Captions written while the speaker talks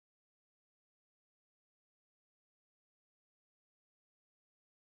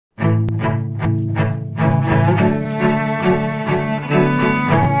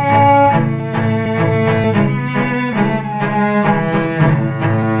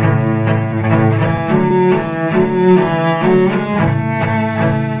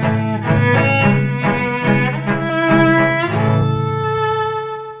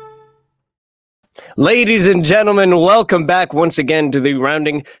Ladies and gentlemen, welcome back once again to the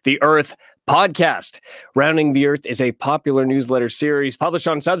Rounding the Earth podcast. Rounding the Earth is a popular newsletter series published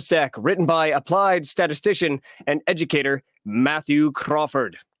on Substack, written by applied statistician and educator Matthew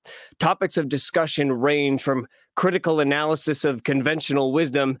Crawford. Topics of discussion range from critical analysis of conventional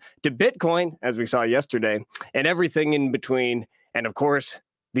wisdom to Bitcoin, as we saw yesterday, and everything in between, and of course,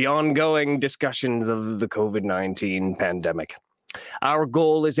 the ongoing discussions of the COVID-19 pandemic. Our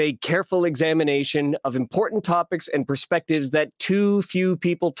goal is a careful examination of important topics and perspectives that too few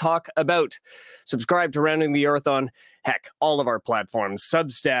people talk about. Subscribe to Rounding the Earth on, all of our platforms: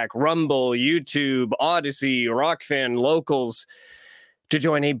 Substack, Rumble, YouTube, Odyssey, Rockfin, Locals, to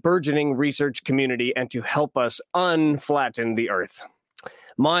join a burgeoning research community and to help us unflatten the Earth.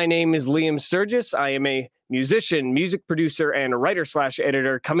 My name is Liam Sturgis. I am a musician, music producer, and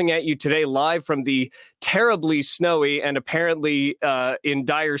writer/editor coming at you today live from the terribly snowy and apparently in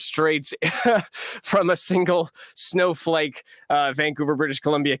dire straits from a single snowflake, Vancouver, British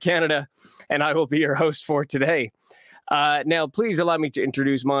Columbia, Canada. And I will be your host for today. Now, please allow me to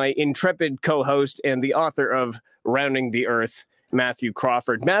introduce my intrepid co-host and the author of Rounding the Earth, Matthew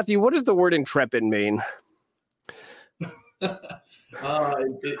Crawford. Matthew, what does the word intrepid mean?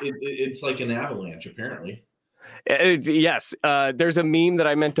 It's like an avalanche, apparently. Yes. There's a meme that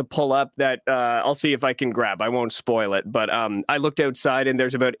I meant to pull up that I'll see if I can grab. I won't spoil it, but I looked outside and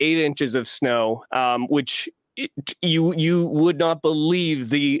there's about 8 inches of snow, which you would not believe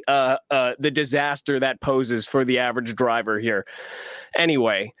the disaster that poses for the average driver here.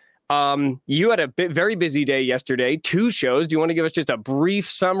 Anyway, you had a very busy day yesterday, 2 shows. Do you want to give us just a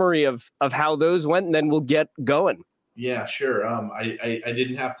brief summary of how those went, and then we'll get going? Yeah, sure. I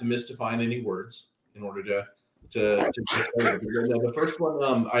didn't have to misdefine any words in order to the first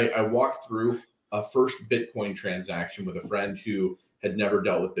one. I walked through a first Bitcoin transaction with a friend who had never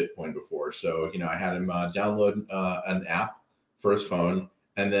dealt with Bitcoin before. So, I had him download an app for his phone,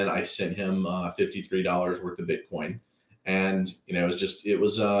 and then I sent him $53 worth of Bitcoin. And, it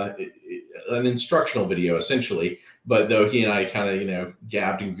was an instructional video essentially, but though he and I kind of,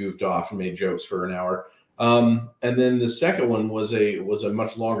 gabbed and goofed off and made jokes for an hour. And then the second one was a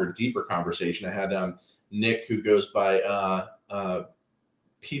much longer, deeper conversation. I had Nick, who goes by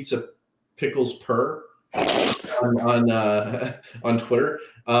Pizza Pickles Per on Twitter,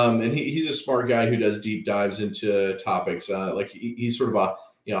 and he's a smart guy who does deep dives into topics. He's sort of a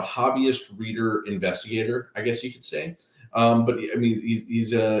hobbyist reader investigator, I guess you could say. But I mean,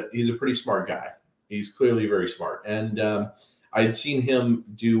 he's a pretty smart guy. He's clearly very smart, and I'd seen him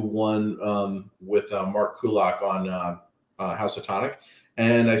do one with Mark Kulak on House of Tonic,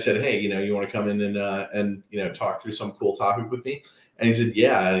 and I said, "Hey, you want to come in and talk through some cool topic with me?" And he said,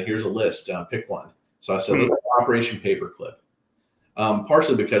 "Yeah, here's a list. Pick one." So I said, "Let's do Operation Paperclip."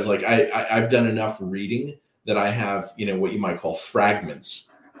 Partially because I've done enough reading that I have what you might call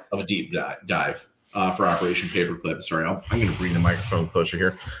fragments of a deep dive for Operation Paperclip. Sorry, I'm going to bring the microphone closer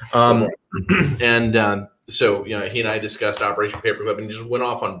here. So, he and I discussed Operation Paperclip and just went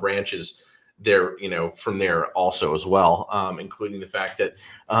off on branches there, from there also as well, including the fact that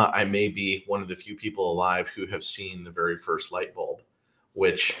I may be one of the few people alive who have seen the very first light bulb,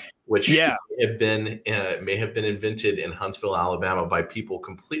 which may have been invented in Huntsville, Alabama, by people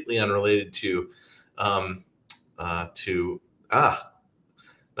completely unrelated to not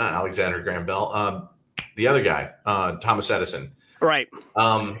Alexander Graham Bell, the other guy, Thomas Edison. Right.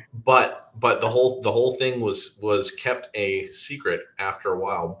 But the whole thing was kept a secret after a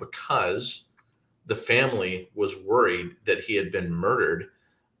while because the family was worried that he had been murdered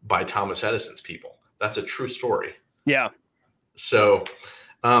by Thomas Edison's people. That's a true story. Yeah. So,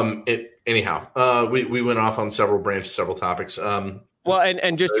 we went off on several branches, several topics. Well,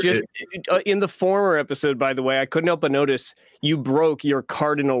 and just in the former episode, by the way, I couldn't help but notice you broke your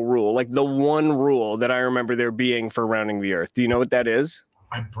cardinal rule, like the one rule that I remember there being for Rounding the Earth. Do you know what that is?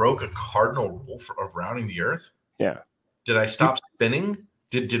 I broke a cardinal rule of Rounding the Earth? Yeah. Did I stop spinning?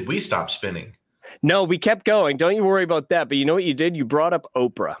 Did we stop spinning? No, we kept going. Don't you worry about that. But you know what you did? You brought up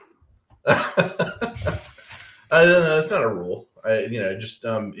Oprah. That's not a rule. Just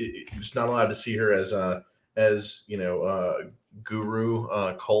not allowed to see her as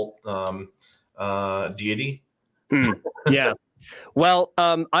guru, cult, deity. Yeah. Well,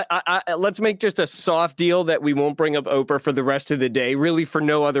 I let's make just a soft deal that we won't bring up Oprah for the rest of the day, really for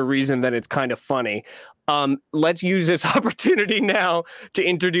no other reason than it's kind of funny. Let's use this opportunity now to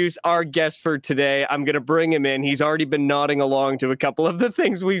introduce our guest for today. I'm going to bring him in. He's already been nodding along to a couple of the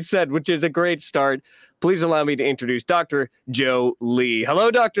things we've said, which is a great start. Please allow me to introduce Dr. Joe Lee.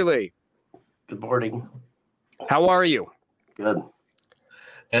 Hello, Dr. Lee. Good morning. How are you? Good.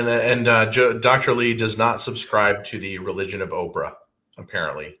 Dr. Lee does not subscribe to the religion of Oprah,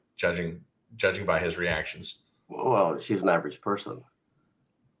 apparently, judging by his reactions. Well, she's an average person.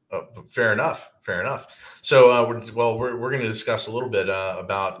 Fair enough. So, we're going to discuss a little bit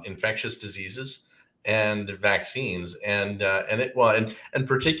about infectious diseases and vaccines, and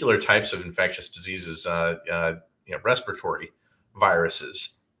particular types of infectious diseases, respiratory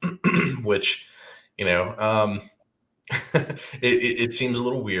viruses, which, it seems a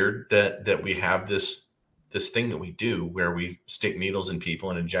little weird that we have this thing that we do where we stick needles in people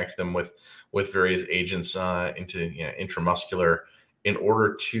and inject them with various agents into intramuscular in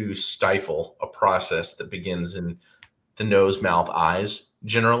order to stifle a process that begins the nose, mouth, eyes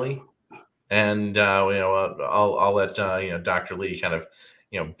generally. And I'll let Dr. Lee kind of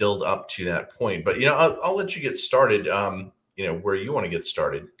build up to that point. But I'll let you get started. Where you want to get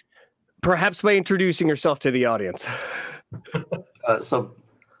started. Perhaps by introducing yourself to the audience.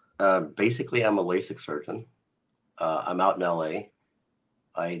 Basically, I'm a LASIK surgeon. I'm out in LA.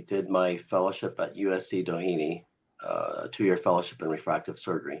 I did my fellowship at USC Doheny, a 2-year fellowship in refractive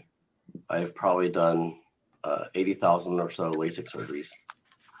surgery. I've probably done 80,000 or so LASIK surgeries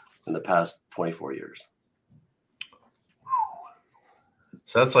in the past 24 years.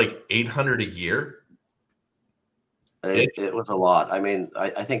 So that's like 800 a year? It was a lot. I mean,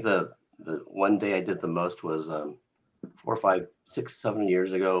 I think the one day I did the most was 4, 5, 6, 7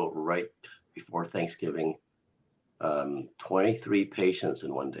 years ago, right before Thanksgiving. 23 patients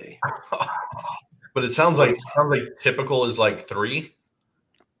in one day. But it sounds like typical is like 3.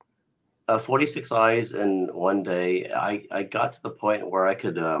 46 eyes in one day. I got to the point where I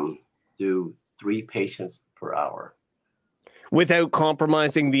could do 3 patients per hour. Without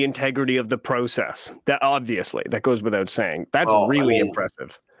compromising the integrity of the process. That goes without saying. That's really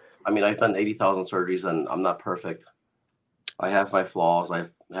impressive. I mean, I've done 80,000 surgeries and I'm not perfect. I have my flaws.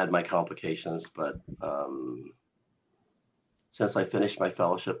 I've had my complications, but since I finished my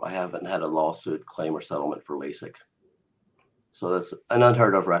fellowship, I haven't had a lawsuit, claim, or settlement for LASIK. So that's an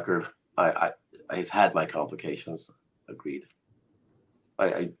unheard of record. I've had my complications. Agreed.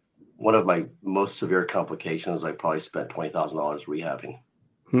 One of my most severe complications, I probably spent $20,000 rehabbing.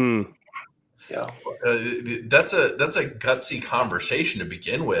 Yeah, that's a gutsy conversation to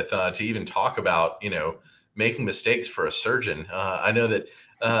begin with. To even talk about making mistakes for a surgeon. I know that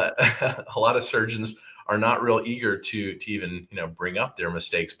a lot of surgeons are not real eager to even bring up their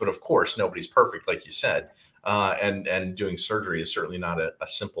mistakes, but of course nobody's perfect, like you said, and doing surgery is certainly not a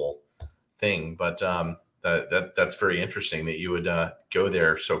simple thing. But that's very interesting that you would go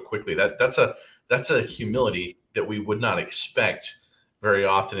there so quickly. That's a humility that we would not expect very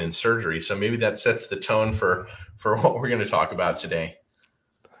often in surgery. So maybe that sets the tone for what we're going to talk about today.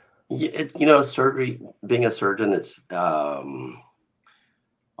 Surgery, being a surgeon, it's a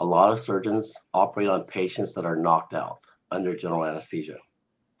lot of surgeons operate on patients that are knocked out under general anesthesia.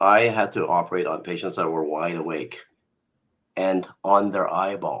 I had to operate on patients that were wide awake and on their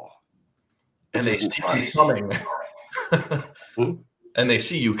eyeball. And they see you coming. And they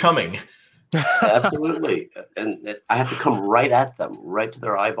see you coming. Absolutely. And I have to come right at them, right to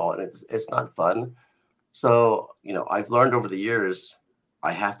their eyeball. And it's not fun. So, I've learned over the years,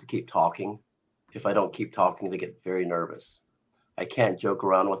 I have to keep talking. If I don't keep talking, they get very nervous. I can't joke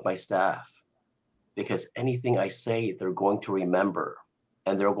around with my staff because anything I say, they're going to remember.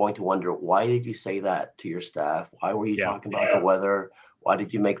 And they're going to wonder, why did you say that to your staff? Why were you talking about the weather? Why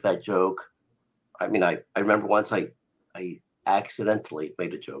did you make that joke? I mean, I remember once I accidentally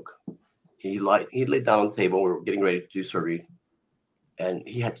made a joke. He laid down on the table. We were getting ready to do surgery. And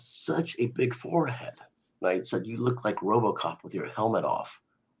he had such a big forehead. And I said, "You look like RoboCop with your helmet off."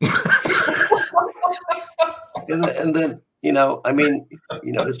 and then,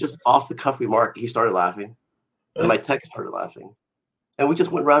 it's just off the cuff remark. He started laughing. And my tech started laughing. And we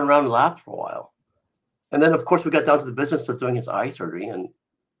just went round and round and laughed for a while. And then, of course, we got down to the business of doing his eye surgery. And,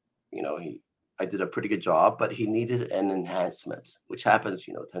 I did a pretty good job, but he needed an enhancement, which happens,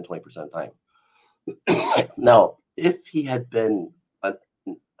 10, 20% of the time. Now, if he had been an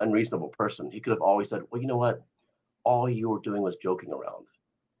unreasonable person, he could have always said, well, you know what? All you were doing was joking around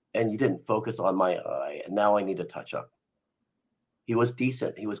and you didn't focus on my eye. And now I need a touch up. He was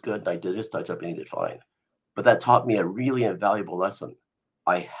decent. He was good. And I did his touch up and he did fine. But that taught me a really invaluable lesson.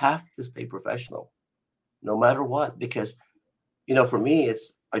 I have to stay professional no matter what, because, for me,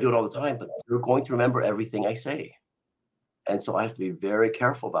 I do it all the time, but they're going to remember everything I say. And so I have to be very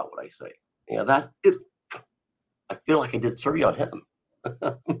careful about what I say. That's it. I feel like I did surgery on him.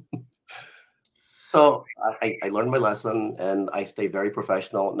 So I learned my lesson and I stay very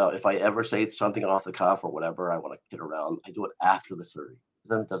professional. Now, if I ever say something off the cuff or whatever, I want to kid around, I do it after the surgery.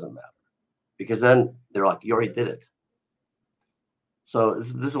 then it doesn't matter, because then they're like, you already did it. So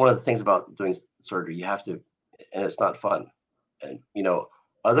this is one of the things about doing surgery. You have to, and it's not fun. And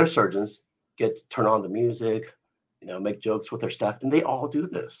other surgeons get to turn on the music, make jokes with their staff, and they all do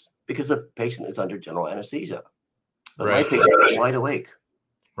this because the patient is under general anesthesia. But my patients are wide awake.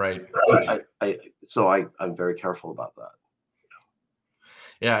 Right. I'm very careful about that.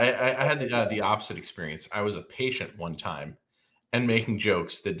 Yeah, I had the opposite experience. I was a patient one time and making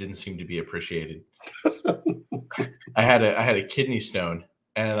jokes that didn't seem to be appreciated. I had a kidney stone,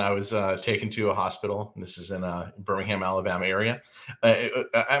 and I was taken to a hospital. And this is in Birmingham, Alabama area.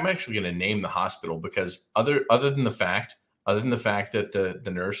 I'm actually going to name the hospital because other than the fact that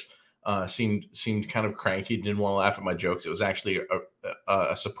the nurse seemed kind of cranky, didn't want to laugh at my jokes, it was actually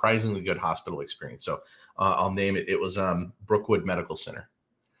a surprisingly good hospital experience. So I'll name it. It was Brookwood Medical Center.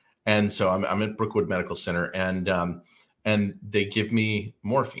 And so I'm at Brookwood Medical Center, and they give me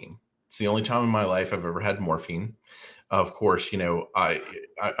morphine. It's the only time in my life I've ever had morphine. Of course, I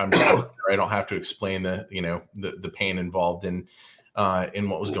don't have to explain the pain involved in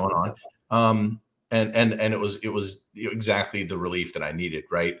what was going on. And it was exactly the relief that I needed,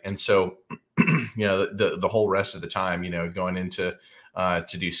 right? And so, the whole rest of the time, going into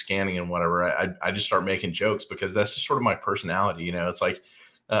to do scanning and whatever, I just start making jokes because that's just sort of my personality. It's like,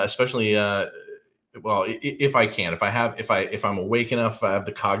 especially well, if I can, if I'm awake enough, I have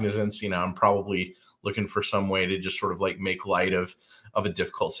the cognizance, I'm probably looking for some way to just sort of like make light of a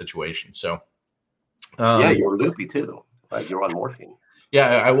difficult situation. So, yeah, you're loopy too. Like you're on morphine. Yeah,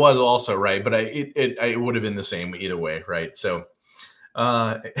 I was also, right, but it would have been the same either way, right? So,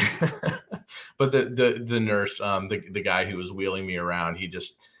 but the nurse, the guy who was wheeling me around, he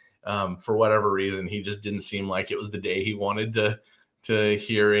just, for whatever reason, he just didn't seem like it was the day he wanted to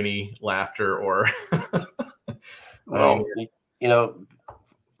hear any laughter or. Well,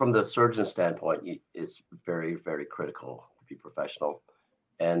 from the surgeon standpoint, it's very, very critical to be professional.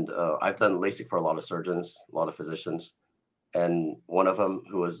 And I've done LASIK for a lot of surgeons, a lot of physicians. And one of them,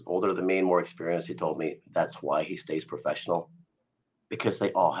 who was older than me and more experienced, he told me that's why he stays professional, because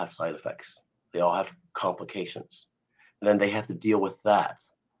they all have side effects. They all have complications. And then they have to deal with that.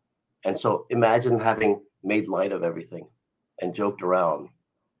 And so imagine having made light of everything and joked around,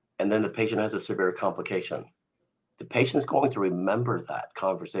 and then the patient has a severe complication. The patient's going to remember that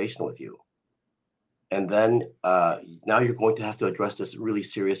conversation with you. And then now you're going to have to address this really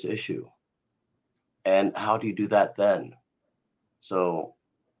serious issue. And how do you do that then? So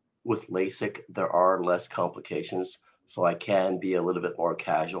with LASIK, there are less complications. So I can be a little bit more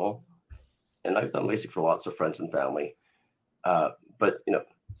casual. And I've done LASIK for lots of friends and family. But,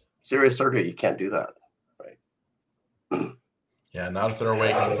 serious surgery, you can't do that. Right. Yeah, not if they're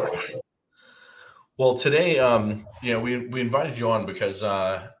awake. Well, today, we invited you on because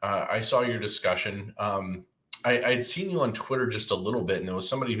I saw your discussion. I'd seen you on Twitter just a little bit, and there was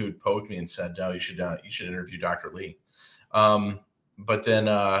somebody who had poked me and said, "Oh, you should interview Dr. Lee." But then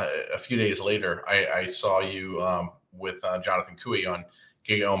a few days later, I saw you with Jonathan Couey on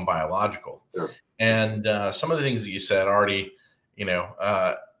Gig Ohm Biological, Sure. And some of the things that you said already,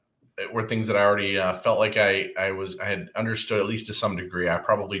 were things that I already felt like I had understood, at least to some degree. I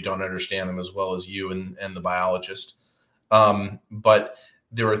probably don't understand them as well as you and the biologist. But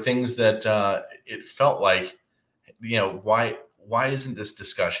there were things that it felt like, why isn't this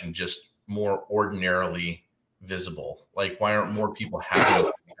discussion just more ordinarily visible? Like, why aren't more people having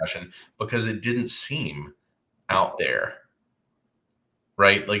a discussion? Because it didn't seem out there,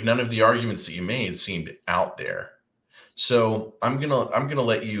 right? Like none of the arguments that you made seemed out there. So I'm gonna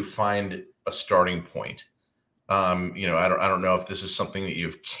let you find a starting point. I don't know if this is something that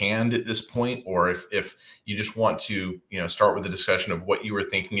you've canned at this point, or if you just want to start with a discussion of what you were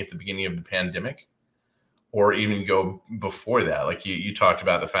thinking at the beginning of the pandemic, or even go before that. Like you talked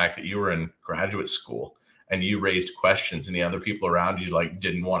about the fact that you were in graduate school and you raised questions, and the other people around you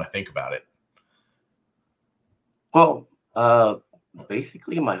didn't want to think about it. Well,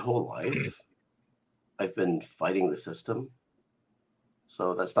 basically my whole life, I've been fighting the system.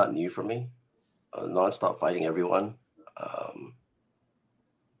 So that's not new for me. Nonstop fighting everyone.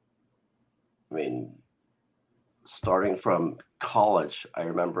 Starting from college, I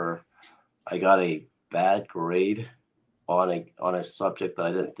remember I got a bad grade on a subject that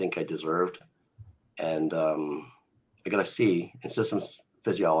I didn't think I deserved. And I got a C in systems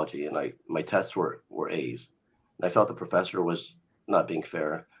physiology, and my tests were A's. And I felt the professor was not being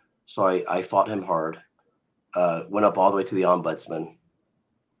fair. So I fought him hard, went up all the way to the ombudsman.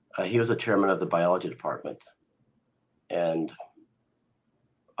 He was a chairman of the biology department, and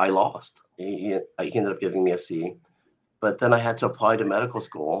I lost. He ended up giving me a C. But then I had to apply to medical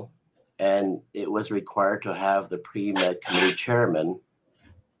school, and it was required to have the pre-med committee chairman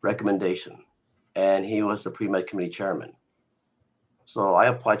recommendation. And he was the pre-med committee chairman. So I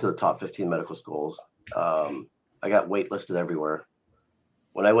applied to the top 15 medical schools. I got waitlisted everywhere.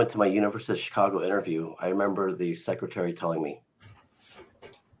 When I went to my University of Chicago interview, I remember the secretary telling me,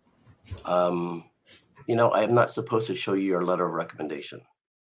 you know, I am not supposed to show you your letter of recommendation,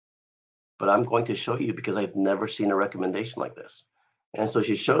 but I'm going to show you because I've never seen a recommendation like this. And so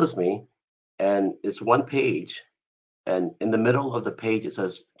she shows me, and it's one page. And in the middle of the page, it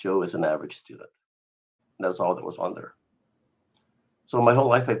says, Joe is an average student. And that's all that was on there. So my whole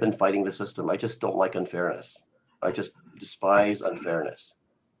life, I've been fighting the system. I just don't like unfairness. I just despise unfairness.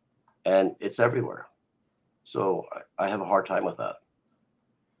 And it's everywhere. So I have a hard time with that.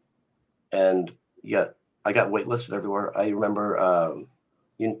 And yet I got waitlisted everywhere. I remember I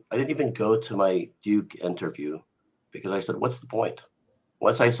didn't even go to my Duke interview because I said, what's the point?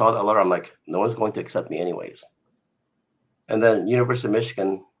 Once I saw that letter, I'm like, no one's going to accept me anyways. And then University of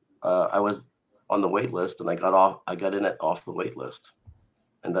Michigan, I was on the wait list, and I got in off the wait list.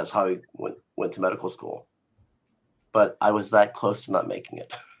 And that's how I went to medical school. But I was that close to not making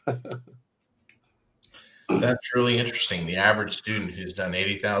it. That's really interesting. The average student who's done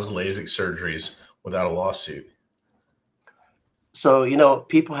 80,000 LASIK surgeries without a lawsuit. So, you know,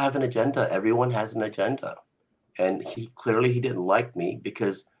 people have an agenda. Everyone has an agenda. And he didn't like me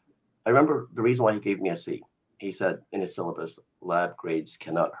because I remember the reason why he gave me a C. He said in his syllabus, lab grades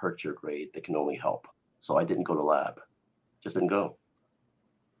cannot hurt your grade. They can only help. So I didn't go to lab. Just didn't go.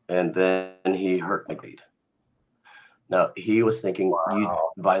 And then he hurt my grade. Now, he was thinking, you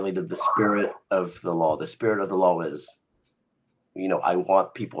violated the spirit of the law. The spirit of the law is, you know, I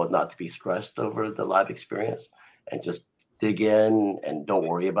want people not to be stressed over the lab experience and just dig in and don't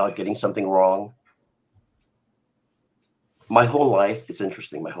worry about getting something wrong. My whole life, it's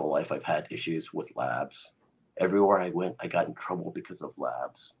interesting. My whole life, I've had issues with labs. Everywhere I went, I got in trouble because of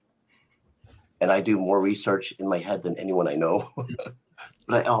labs. And I do more research in my head than anyone I know.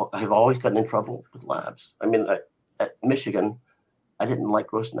 But I've always gotten in trouble with labs. I mean, at Michigan, I didn't like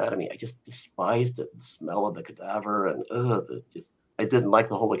gross anatomy. I just despised it, the smell of the cadaver, and I didn't like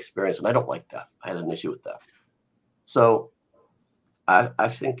the whole experience, and I don't like death. I had an issue with death. So I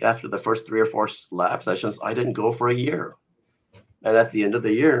think after the first 3 or 4 lab sessions, I didn't go for a year. And at the end of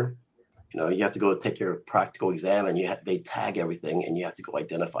the year, you know, you have to go take your practical exam, and they tag everything, and you have to go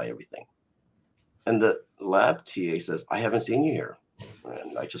identify everything. And the lab TA says, I haven't seen you here.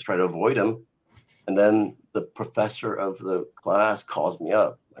 And I just try to avoid him. And then the professor of the class calls me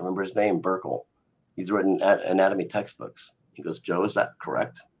up. I remember his name, Burkle. He's written anatomy textbooks. He goes, Joe, is that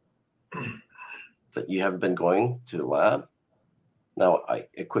correct? That you haven't been going to the lab? Now,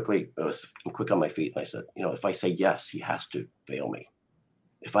 I'm quick on my feet. And I said, you know, if I say yes, he has to fail me.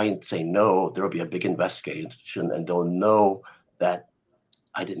 If I say no, there will be a big investigation, and they'll know that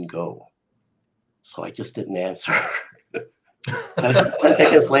I didn't go. So I just didn't answer. 10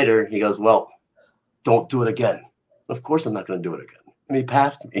 seconds later, he goes, well, don't do it again. Of course, I'm not going to do it again. And he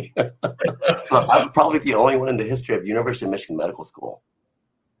passed me. So I'm probably the only one in the history of University of Michigan Medical School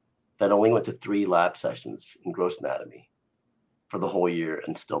that only went to 3 lab sessions in gross anatomy for the whole year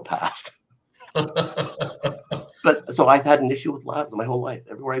and still passed. But so I've had an issue with labs my whole life.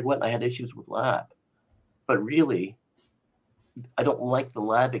 Everywhere I went, I had issues with lab. But really, I don't like the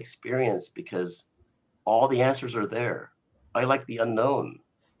lab experience because all the answers are there. I like the unknown.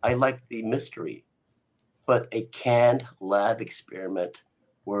 I like the mystery. But a canned lab experiment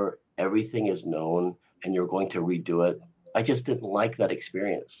where everything is known and you're going to redo it, I just didn't like that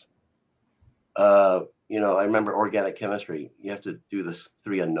experience. You know, I remember organic chemistry. You have to do this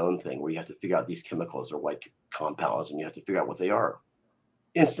 3 unknown thing where you have to figure out these chemicals or white compounds, and you have to figure out what they are.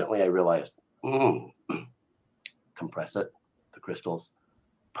 Instantly, I realized, compress it, the crystals,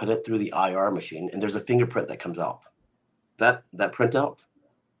 put it through the IR machine, and there's a fingerprint that comes out. That printout,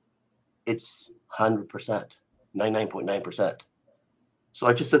 it's 100%, 99.9%. So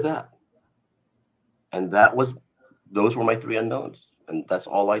I just did that. And those were my 3 unknowns. And that's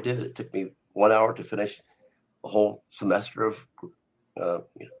all I did. It took me 1 hour to finish the whole semester of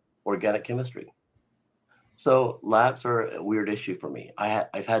organic chemistry. So labs are a weird issue for me.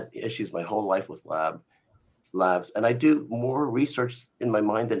 I've had issues my whole life with labs, and I do more research in my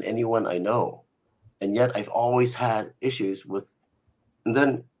mind than anyone I know. And yet I've always had issues with, and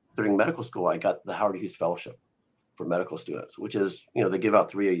then during medical school, I got the Howard Hughes Fellowship for medical students, which is, you know, they give out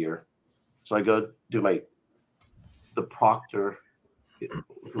 3 a year. So I go do the proctor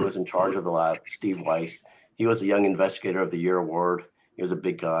who was in charge of the lab, Steve Weiss. He was a Young Investigator of the Year award. He was a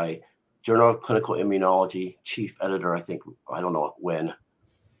big guy. Journal of Clinical Immunology chief editor, I think, I don't know when.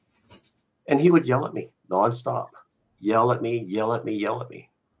 And he would yell at me nonstop, yell at me, yell at me, yell at me.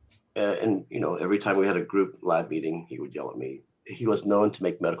 And every time we had a group lab meeting, he would yell at me. He was known to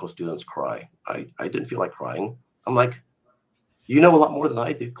make medical students cry. I didn't feel like crying. I'm like, you know a lot more than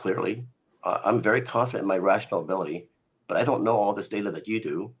I do, clearly. I'm very confident in my rational ability, but I don't know all this data that you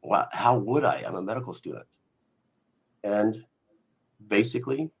do. How would I? I'm a medical student. And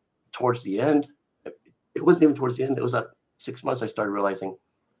basically, towards the end, it wasn't even towards the end. It was at 6 months I started realizing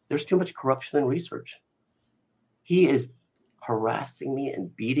there's too much corruption in research. He is harassing me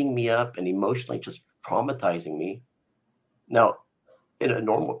and beating me up and emotionally just traumatizing me. Now,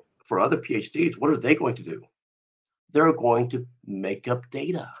 for other PhDs, what are they going to do? They're going to make up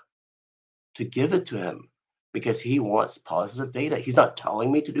data to give it to him because he wants positive data. He's not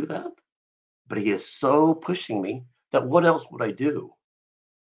telling me to do that, but he is so pushing me that what else would I do?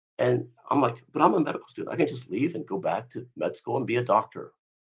 And I'm like, but I'm a medical student. I can just leave and go back to med school and be a doctor.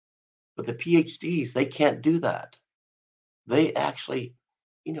 But the PhDs, they can't do that. They actually,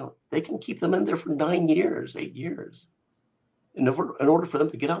 they can keep them in there for 9 years, 8 years. And in order for them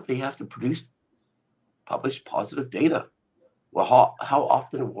to get out, they have to publish positive data. Well, how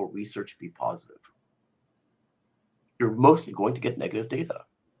often will research be positive? You're mostly going to get negative data.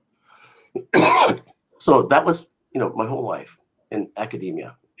 So that was, my whole life in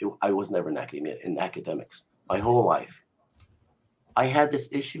academia. I was never in academia, in academics. My whole life. I had this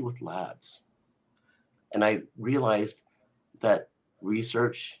issue with labs. And I realized that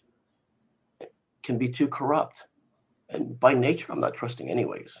research can be too corrupt. And by nature, I'm not trusting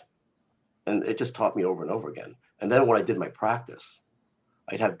anyways. And it just taught me over and over again. And then when I did my practice,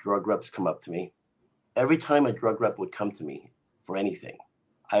 I'd have drug reps come up to me. Every time a drug rep would come to me for anything,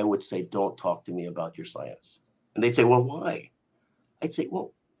 I would say, don't talk to me about your science. And they'd say, well, why? I'd say,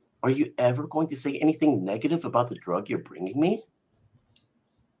 well, are you ever going to say anything negative about the drug you're bringing me?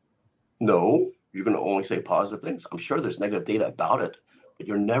 No, you're going to only say positive things. I'm sure there's negative data about it, but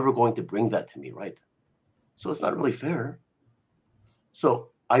you're never going to bring that to me, right? So it's not really fair. So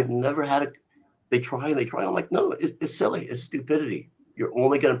I've never had they try and they try. I'm like, no, it's silly. It's stupidity. You're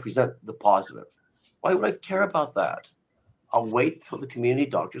only going to present the positive. Why would I care about that? I'll wait till the community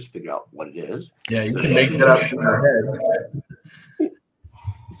doctors figure out what it is. Yeah, you can make that up in your head.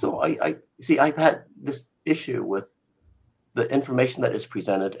 So I see, I've had this issue with the information that is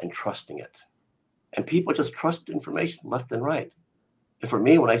presented and trusting it. And people just trust information left and right. And for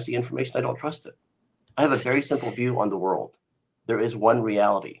me, when I see information, I don't trust it. I have a very simple view on the world. There is one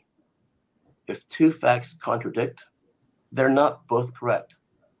reality. If two facts contradict, they're not both correct.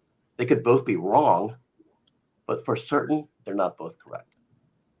 They could both be wrong, but for certain, they're not both correct.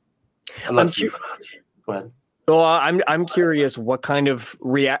 Go ahead. Well, I'm curious what kind of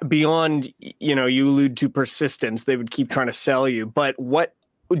beyond, you allude to persistence, they would keep trying to sell you, but what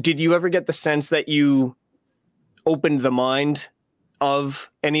did you ever get the sense that you opened the mind of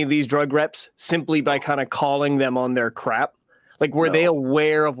any of these drug reps simply by kind of calling them on their crap? Like, were they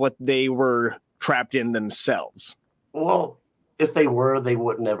aware of what they were trapped in themselves? Well, if they were, they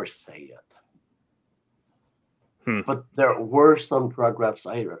would never say it. But there were some drug reps.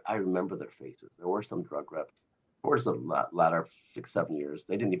 I remember their faces. There were some drug reps towards the latter 6-7 years.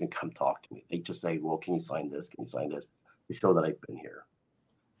 They didn't even come talk to me. They just say, well, can you sign this? Can you sign this to show that I've been here?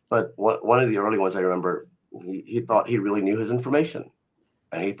 But one of the early ones I remember, he thought he really knew his information,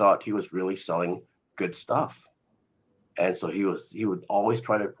 and he thought he was really selling good stuff. And so he would always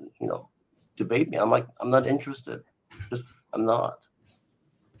try to, debate me. I'm like, I'm not interested. I'm not.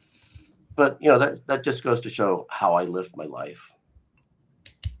 But that just goes to show how I lived my life.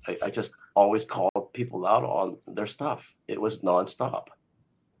 I just always called people out on their stuff. It was nonstop.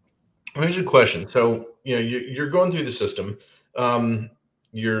 Here's a question. So you're going through the system.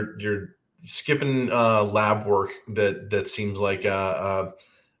 You're skipping lab work that seems like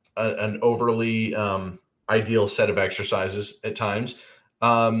an overly ideal set of exercises at times.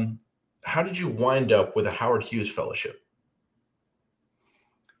 How did you wind up with a Howard Hughes Fellowship?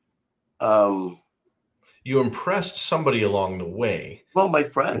 You impressed somebody along the way. Well, my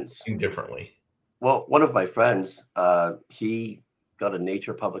friends. Differently. Well, one of my friends, he got a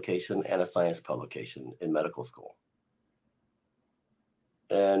Nature publication and a Science publication in medical school.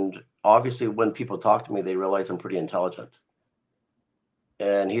 And obviously, when people talk to me, they realize I'm pretty intelligent.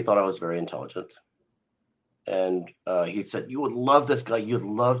 And he thought I was very intelligent. And he said, you would love this guy. You'd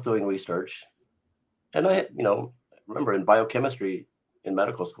love doing research. And I, remember in biochemistry in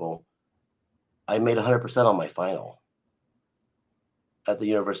medical school, I made 100% on my final at the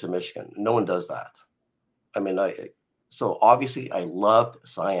University of Michigan. No one does that. I mean, so obviously I loved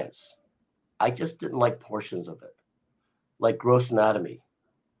science. I just didn't like portions of it, like gross anatomy.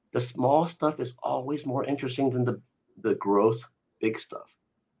 The small stuff is always more interesting than the gross big stuff.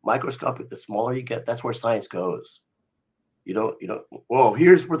 Microscopic, the smaller you get, that's where science goes. You don't, well,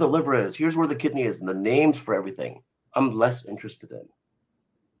 here's where the liver is, here's where the kidney is, and the names for everything. I'm less interested in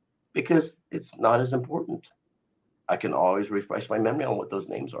because it's not as important. I can always refresh my memory on what those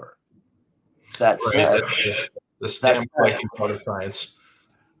names are. That said, the stamp collecting part of science.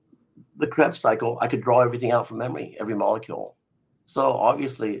 The Krebs cycle, I could draw everything out from memory, every molecule. So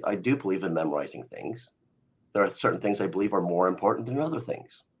obviously, I do believe in memorizing things. There are certain things I believe are more important than other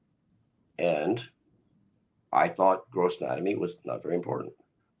things. And I thought gross anatomy was not very important.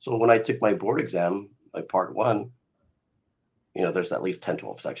 So when I took my board exam, my part 1, there's at least 10,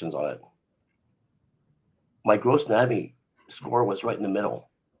 12 sections on it. My gross anatomy score was right in the middle,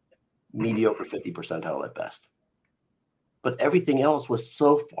 mediocre 50 percentile at best. But everything else was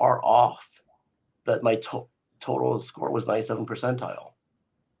so far off that my total score was 97 percentile.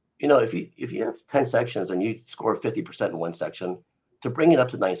 If you have 10 sections and you score 50% in one section, to bring it up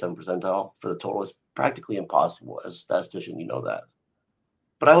to 97 percentile for the total is practically impossible. As a statistician, you know that.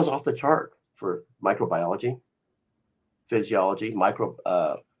 But I was off the chart for microbiology, physiology,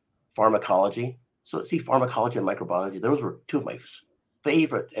 pharmacology. So see, pharmacology and microbiology, those were two of my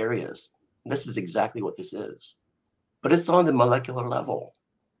favorite areas. And this is exactly what this is. But it's on the molecular level.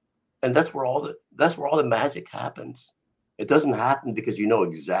 And that's where all the magic happens. It doesn't happen because you know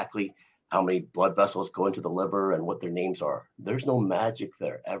exactly how many blood vessels go into the liver and what their names are. There's no magic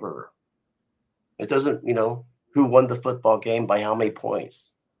there ever. It doesn't, who won the football game by how many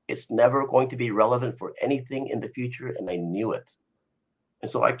points. It's never going to be relevant for anything in the future, and I knew it. And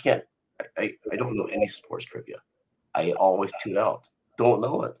so I don't know any sports trivia. I always tune out. Don't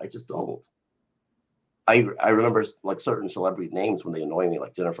know it. I just don't. I remember like certain celebrity names when they annoy me,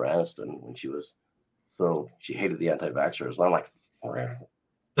 like Jennifer Aniston when she hated the anti-vaxxers. And I'm like,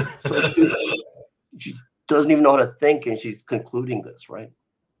 so she doesn't even know how to think, and she's concluding this, right?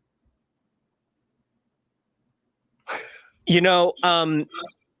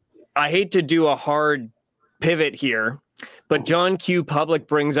 I hate to do a hard pivot here, but John Q. Public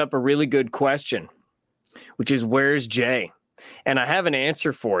brings up a really good question, which is, where's Jay? And I have an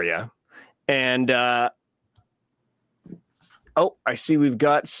answer for you. And, I see we've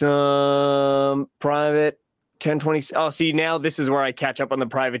got some private 1020. Oh, see, now this is where I catch up on the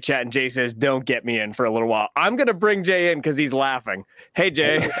private chat, and Jay says, don't get me in for a little while. I'm going to bring Jay in because he's laughing. Hey,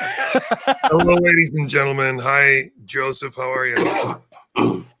 Jay. Hello, ladies and gentlemen. Hi, Joseph. How are you?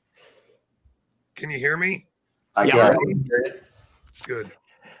 Can you hear me? Yeah. Good.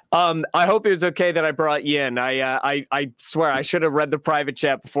 I hope it was okay that I brought you in. I swear I should have read the private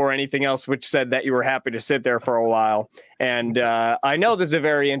chat before anything else, which said that you were happy to sit there for a while. And I know this is a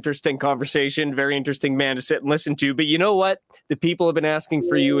very interesting conversation, very interesting man to sit and listen to. But you know what? The people have been asking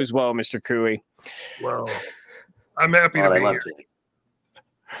for you as well, Mr. Couey. Well, I'm happy to be here. It.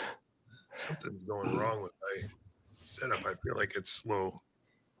 Something's going wrong with my setup. I feel like it's slow.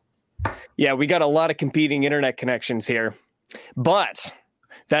 Yeah, we got a lot of competing internet connections here. But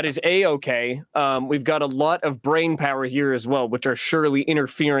that is A-okay. We've got a lot of brain power here as well, which are surely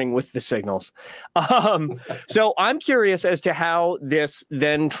interfering with the signals. So I'm curious as to how this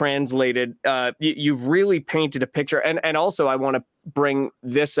then translated. You've really painted a picture. And also I want to bring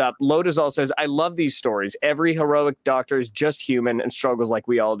this up. Lodazol says, I love these stories. Every heroic doctor is just human and struggles like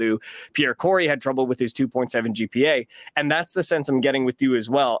we all do. Pierre Corey had trouble with his 2.7 GPA. And that's the sense I'm getting with you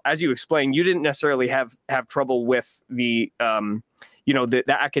as well. As you explained, you didn't necessarily have trouble with the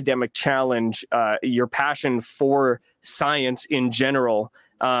academic challenge. Your passion for science in general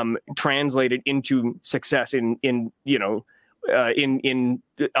translated into success in a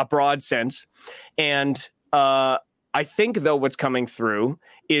broad sense. And I think, though, what's coming through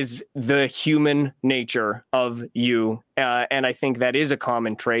is the human nature of you. And I think that is a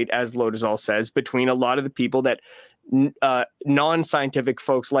common trait, as Lodazol says, between a lot of the people that non-scientific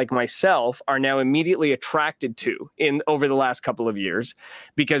folks like myself are now immediately attracted to over the last couple of years,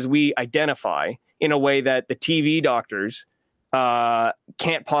 because we identify in a way that the TV doctors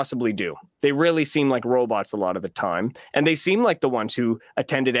can't possibly do. They really seem like robots a lot of the time. And they seem like the ones who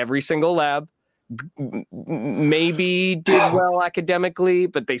attended every single lab, maybe did well academically,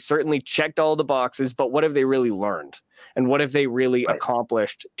 but they certainly checked all the boxes. But what have they really learned? And what have they really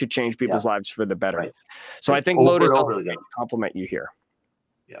accomplished to change people's lives for the better? Right. So I think Lotus will compliment you here.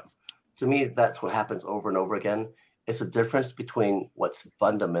 Yeah. To me, that's what happens over and over again. It's a difference between what's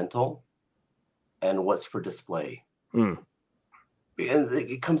fundamental and what's for display. And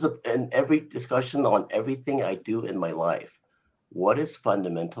it comes up in every discussion on everything I do in my life. what is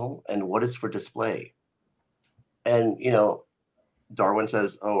fundamental and what is for display. And, you know, Darwin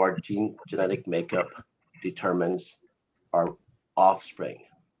says, oh, our genetic makeup determines our offspring.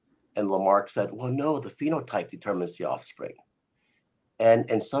 And Lamarck said, well, no, the phenotype determines the offspring. And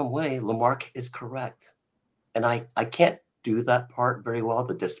in some way, Lamarck is correct. And I can't do that part very well,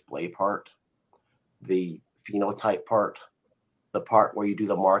 the display part, the phenotype part, the part where you do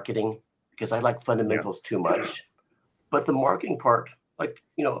the marketing, because I like fundamentals too much. But the marketing part, like,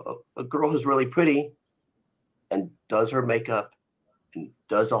 you know, a girl who's really pretty and does her makeup and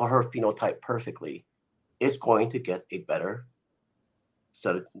does all her phenotype perfectly is going to get a better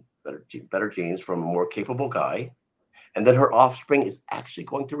set of better genes from a more capable guy. And then her offspring is actually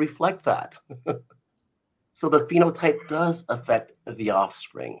going to reflect that. So the phenotype does affect the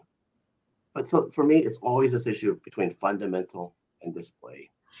offspring. But so for me, it's always this issue between fundamental and display.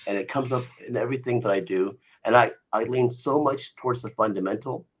 And it comes up in everything that I do. And I lean so much towards the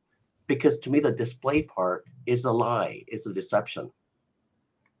fundamental because to me, the display part is a lie, it's a deception.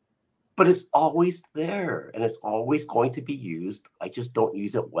 But it's always there and it's always going to be used. I just don't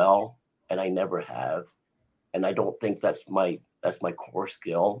use it well, and I never have. And I don't think that's my core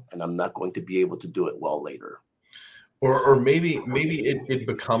skill, and I'm not going to be able to do it well later. Or maybe it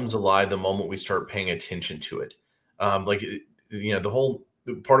becomes a lie the moment we start paying attention to it. The whole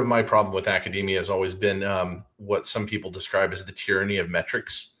part of my problem with academia has always been what some people describe as the tyranny of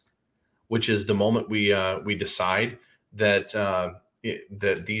metrics, which is the moment we decide that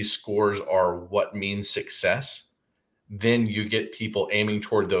that these scores are what means success, then you get people aiming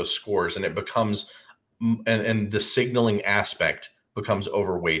toward those scores, and it becomes and the signaling aspect becomes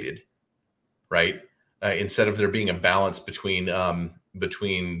overweighted, right? Instead of there being a balance between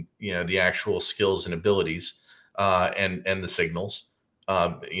the actual skills and abilities and the signals,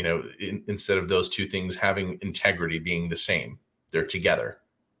 instead of those two things having integrity being the same, they're together,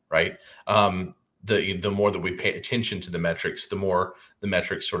 right? The more that we pay attention to the metrics, the more the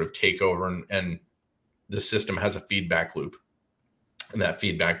metrics sort of take over, and the system has a feedback loop, and that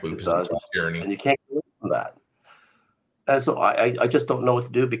feedback loop is tyranny. And you can't get away from that. And so I just don't know what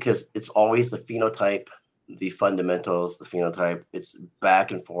to do because it's always the phenotype, the fundamentals, the phenotype. It's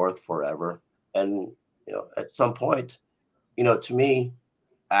back and forth forever. And, at some point, to me,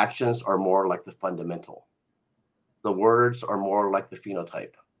 actions are more like the fundamental. The words are more like the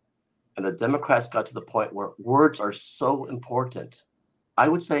phenotype. And the Democrats got to the point where words are so important. I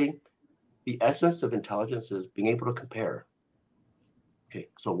would say the essence of intelligence is being able to compare. Okay,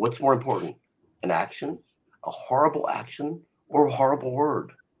 so what's more important? An action, a horrible action, or a horrible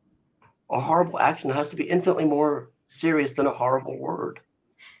word? A horrible action has to be infinitely more serious than a horrible word.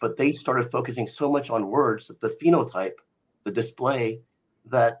 But they started focusing so much on words, the phenotype, the display,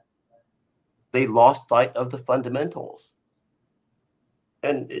 that they lost sight of the fundamentals.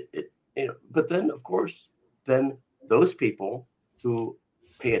 And but then, of course, then those people who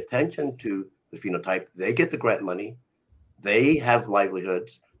pay attention to the phenotype, they get the grant money, they have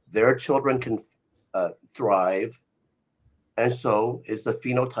livelihoods, their children can thrive. And so is the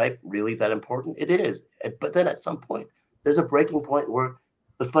phenotype really that important? It is. But then at some point, there's a breaking point where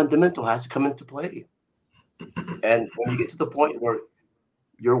the fundamental has to come into play. And when you get to the point where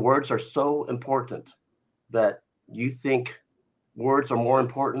your words are so important that you think words are more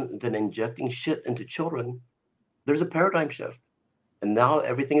important than injecting shit into children, there's a paradigm shift. And now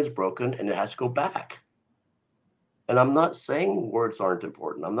everything is broken and it has to go back. And I'm not saying words aren't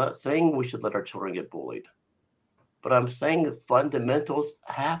important. I'm not saying we should let our children get bullied. But I'm saying that fundamentals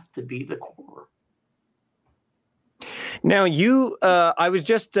have to be the core. Now, I was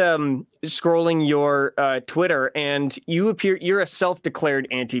just scrolling your Twitter, and you're a self-declared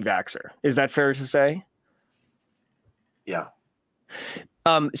anti-vaxxer. Is that fair to say? Yeah.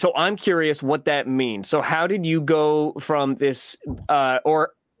 So I'm curious what that means. So how did you go from this,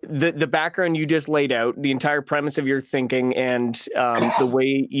 or the background you just laid out, the entire premise of your thinking, and the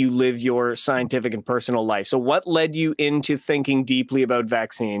way you live your scientific and personal life? So what led you into thinking deeply about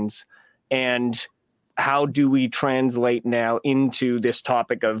vaccines, and how do we translate now into this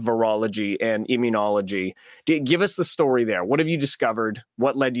topic of virology and immunology? Give us the story there. What have you discovered?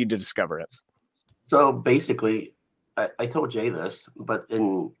 What led you to discover it? So basically, I told Jay this, but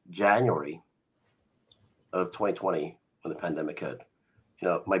in January of 2020, when the pandemic hit,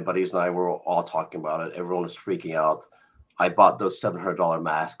 my buddies and I were all talking about it. Everyone was freaking out. I bought those $700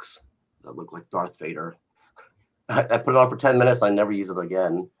 masks that look like Darth Vader. I put it on for 10 minutes. I never use it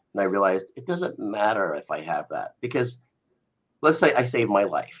again. And I realized it doesn't matter if I have that, because let's say I saved my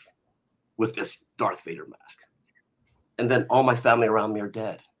life with this Darth Vader mask, and then all my family around me are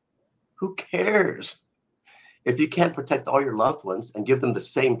dead. Who cares? If you can't protect all your loved ones and give them the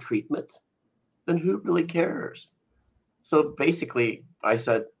same treatment, then who really cares? So basically, I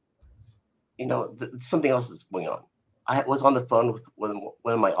said, something else is going on. I was on the phone with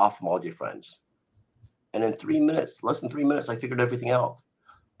one of my ophthalmology friends. And in 3 minutes, less than 3 minutes, I figured everything out.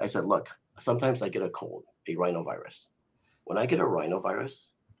 I said, look, sometimes I get a cold, a rhinovirus. When I get a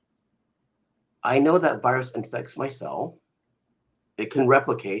rhinovirus, I know that virus infects my cell. It can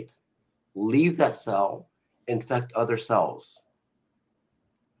replicate, leave that cell, infect other cells.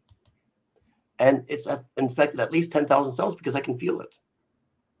 And it's infected at least 10,000 cells because I can feel it.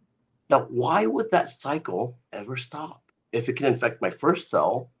 Now, why would that cycle ever stop? If it can infect my first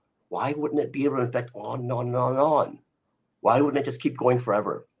cell, why wouldn't it be able to infect on and on and on and on? Why wouldn't it just keep going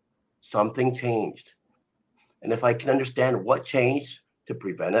forever? Something changed. And if I can understand what changed to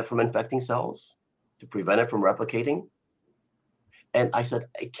prevent it from infecting cells, to prevent it from replicating, and I said,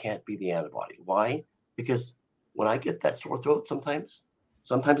 it can't be the antibody. Why? Because when I get that sore throat sometimes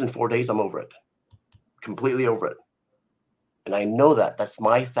in 4 days, I'm over it, completely over it. And I know that. That's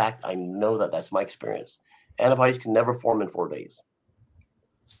my fact. I know that. That's my experience. Antibodies can never form in 4 days.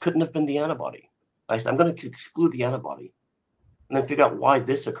 Couldn't have been the antibody. I said, I'm going to exclude the antibody and then figure out why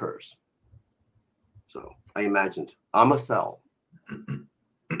this occurs. So I imagined I'm a cell.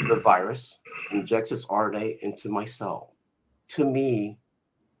 The virus injects its RNA into my cell. To me,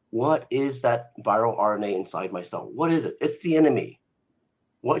 what is that viral RNA inside my cell? What is it? It's the enemy.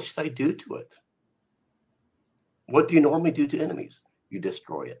 What should I do to it? What do you normally do to enemies? You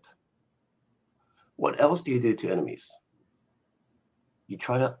destroy it. What else do you do to enemies? You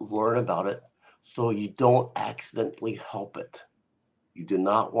try to learn about it so you don't accidentally help it. You do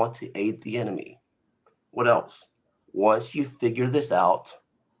not want to aid the enemy. What else? Once you figure this out,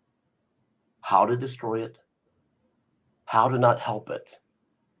 how to destroy it, how to not help it,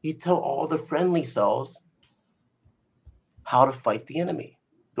 you tell all the friendly cells how to fight the enemy.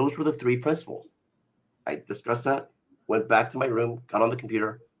 Those were the 3 principles. I discussed that, went back to my room, got on the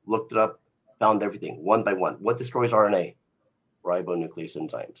computer, looked it up, found everything one by one. What destroys RNA? Ribonuclease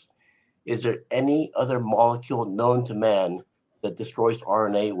enzymes. Is there any other molecule known to man that destroys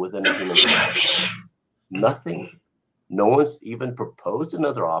RNA within a human cell? Nothing. No one's even proposed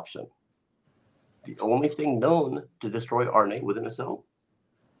another option. The only thing known to destroy RNA within a cell,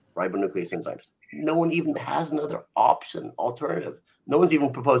 ribonuclease enzymes. No one even has another option, alternative. No one's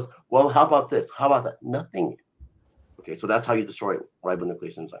even proposed, well, how about this? How about that? Nothing. Okay, so that's how you destroy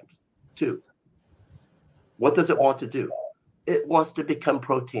ribonuclease enzymes. 2, what does it want to do? It wants to become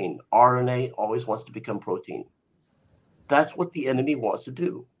protein. RNA always wants to become protein. That's what the enemy wants to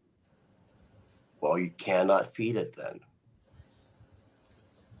do. Well, you cannot feed it then.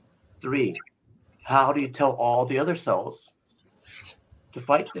 3, how do you tell all the other cells to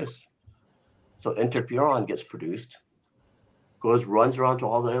fight this? So interferon gets produced, runs around to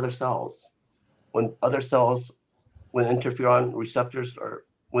all the other cells. When interferon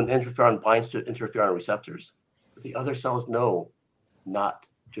binds to interferon receptors, the other cells know not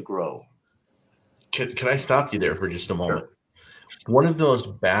to grow. Can I stop you there for just a moment? Sure. One of the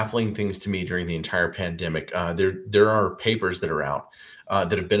most baffling things to me during the entire pandemic, there are papers that are out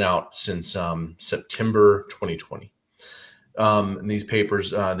that have been out since September 2020. And these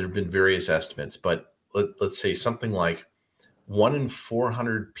papers, there have been various estimates, but let's say something like 1 in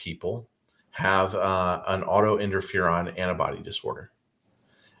 400 people have an autointerferon antibody disorder.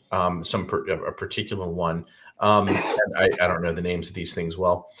 A particular one. I don't know the names of these things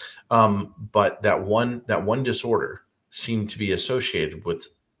well, but that one disorder seemed to be associated with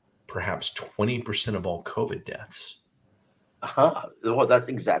perhaps 20% of all COVID deaths. Well, that's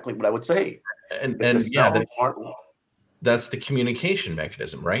exactly what I would say. And yeah, that's the communication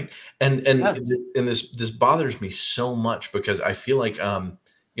mechanism, right? And yes. and this bothers me so much because I feel like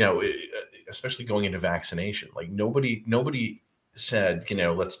especially going into vaccination, like nobody said,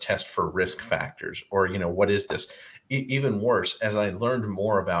 let's test for risk factors or, what is this? Even worse, as I learned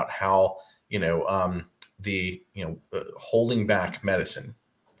more about how, holding back medicine,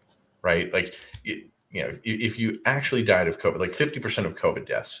 right? Like, if you actually died of COVID, like 50% of COVID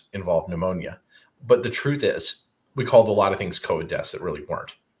deaths involve pneumonia. But the truth is, we called a lot of things COVID deaths that really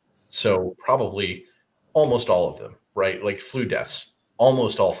weren't. So probably almost all of them, right? Like flu deaths,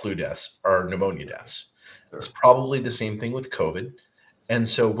 almost all flu deaths are pneumonia deaths. Sure. It's probably the same thing with COVID. And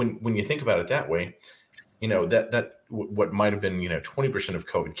so when you think about it that way, that what might have been, 20% of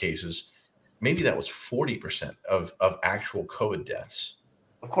COVID cases, maybe that was 40% of actual COVID deaths.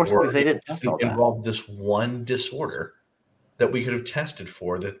 Of course, because they didn't test all that. Involved this one disorder that we could have tested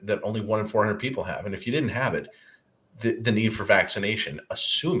for that only 1 in 400 people have. And if you didn't have it, the need for vaccination,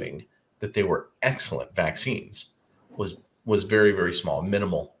 assuming that they were excellent vaccines was very, very small,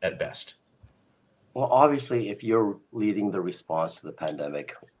 minimal at best. Well, obviously, if you're leading the response to the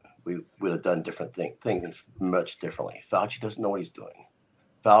pandemic, we would have done different things much differently. Fauci doesn't know what he's doing.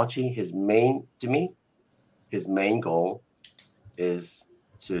 Fauci, his main goal is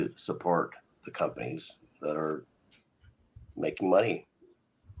to support the companies that are making money.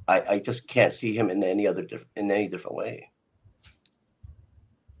 I just can't see him in any different way.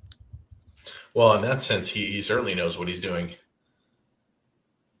 Well, in that sense, he certainly knows what he's doing.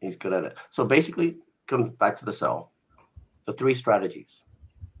 He's good at it. So basically, comes back to the cell. The 3 strategies.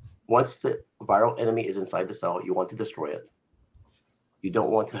 Once the viral enemy is inside the cell, you want to destroy it. You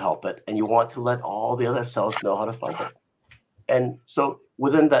don't want to help it, and you want to let all the other cells know how to fight it. And so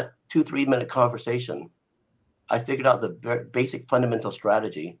within that 2-3 minute conversation, I figured out the basic fundamental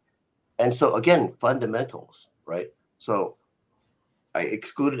strategy. And so again, fundamentals, right? So I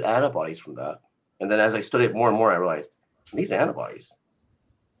excluded antibodies from that. And then as I studied more and more, I realized these antibodies,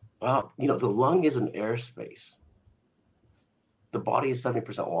 wow, the lung is an airspace. The body is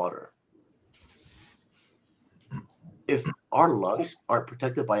 70% water. If our lungs aren't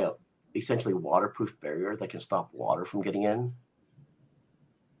protected by a essentially waterproof barrier that can stop water from getting in,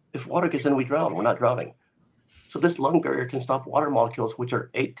 if water gets in, we drown. We're not drowning. So this lung barrier can stop water molecules, which are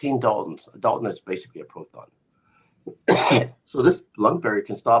 18 Daltons. A Dalton is basically a proton. So this lung barrier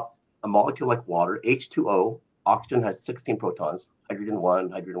can stop a molecule like water, H2O. Oxygen has 16 protons, hydrogen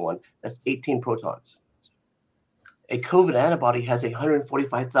 1. That's 18 protons. A COVID antibody has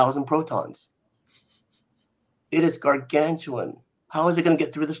 145,000 protons. It is gargantuan. How is it going to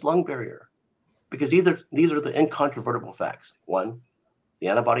get through this lung barrier? Because these are the incontrovertible facts. 1, the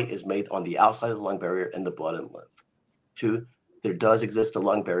antibody is made on the outside of the lung barrier in the blood and lymph. 2, there does exist a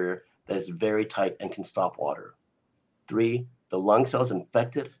lung barrier that is very tight and can stop water. 3, the lung cells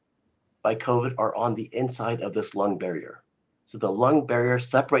infected by COVID are on the inside of this lung barrier. So the lung barrier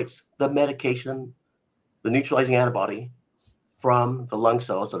separates the medication, the neutralizing antibody, from the lung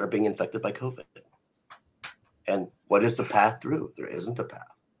cells that are being infected by COVID. And what is the path through? There isn't a path.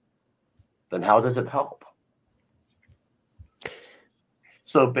 Then how does it help?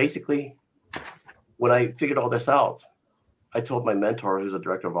 So basically, when I figured all this out, I told my mentor, who's a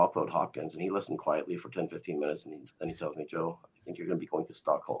director of Offload Hopkins, and he listened quietly for 10, 15 minutes. And then he tells me, Joe, I think you're going to be going to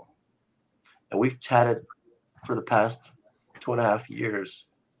Stockholm. And we've chatted for the past 2.5 years,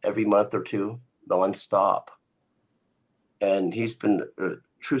 every month or two, nonstop. And he's been a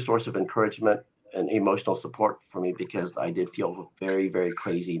true source of encouragement and emotional support for me, because I did feel very, very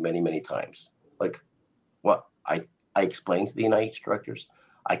crazy many, many times. Like what I explained to the NIH directors,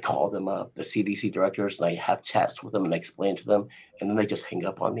 I call them up, the CDC directors, and I have chats with them and I explain to them, and then they just hang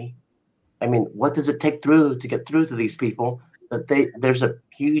up on me. I mean, what does it take to get through to these people that there's a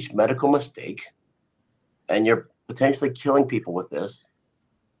huge medical mistake and you're potentially killing people with this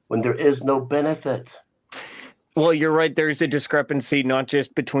when there is no benefit? Well, you're right. There's a discrepancy, not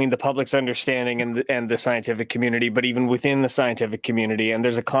just between the public's understanding and the scientific community, but even within the scientific community. And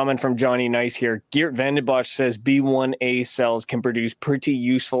there's a comment from Johnny Nice here. Geert van den Bosch says B1A cells can produce pretty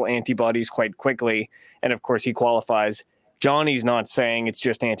useful antibodies quite quickly. And of course, he qualifies. Johnny's not saying it's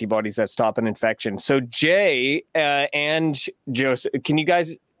just antibodies that stop an infection. So Jay and Joseph, can you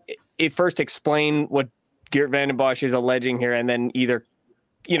guys first explain what Geert van den Bosch is alleging here, and then either,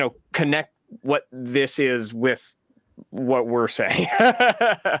 connect what this is with what we're saying?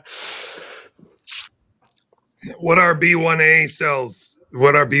 What are B1A cells?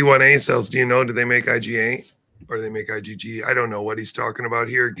 What are B1A cells? Do you know? Do they make IgA or do they make IgG? I don't know what he's talking about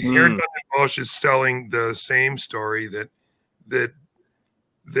here. Geert van den Bosch is selling the same story that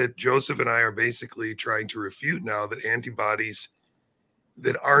Joseph and I are basically trying to refute now, that antibodies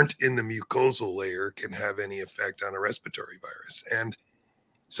that aren't in the mucosal layer can have any effect on a respiratory virus. And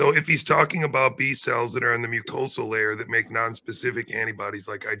so if he's talking about B cells that are in the mucosal layer that make non-specific antibodies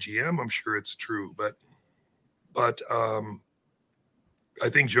like IgM, I'm sure it's true. But I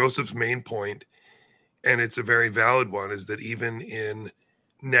think Joseph's main point, and it's a very valid one, is that even in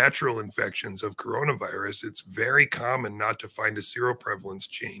natural infections of coronavirus, it's very common not to find a seroprevalence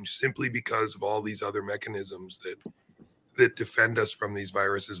change, simply because of all these other mechanisms that defend us from these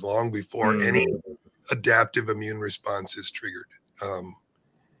viruses long before any adaptive immune response is triggered.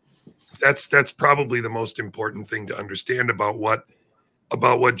 That's probably the most important thing to understand about what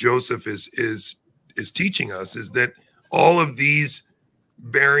Joseph is teaching us, is that all of these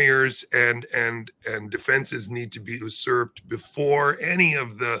barriers and defenses need to be usurped before any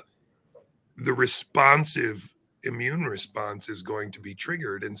of the responsive immune response is going to be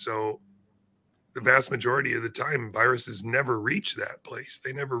triggered. And so the vast majority of the time, viruses never reach that place.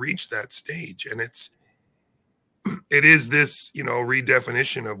 They never reach that stage. And it is this,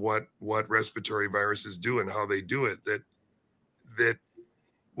 redefinition of what respiratory viruses do and how they do it that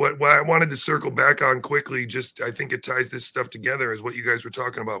what I wanted to circle back on quickly, just I think it ties this stuff together, is what you guys were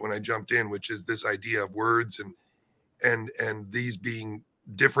talking about when I jumped in, which is this idea of words and these being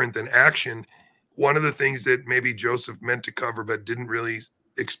different than action. One of the things that maybe Joseph meant to cover but didn't really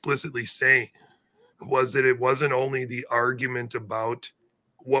explicitly say was that it wasn't only the argument about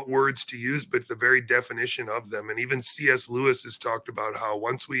what words to use, but the very definition of them. And even C.S. Lewis has talked about how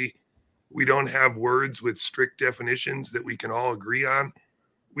once we don't have words with strict definitions that we can all agree on,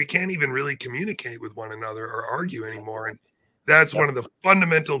 we can't even really communicate with one another or argue anymore. And that's one of the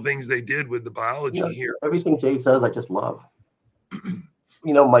fundamental things they did with the biology here. Everything Jay says, I just love.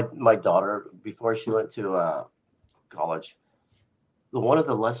 My daughter, before she went to college, one of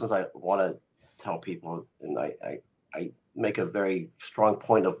the lessons I want to tell people, and I make a very strong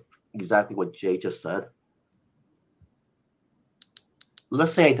point of exactly what Jay just said.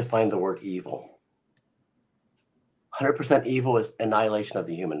 Let's say I define the word evil. 100% evil is annihilation of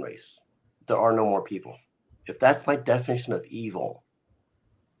the human race. There are no more people. If that's my definition of evil,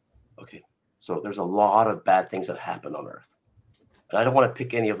 okay, so there's a lot of bad things that happen on Earth. And I don't want to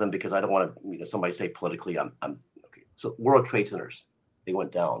pick any of them because I don't want to, somebody say politically, I'm okay. So World Trade Centers, they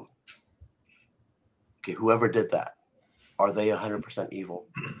went down. Okay, whoever did that, are they 100% evil?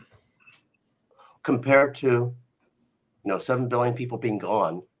 Compared to, 7 billion people being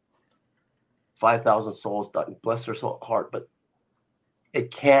gone, 5,000 souls died, bless their heart, but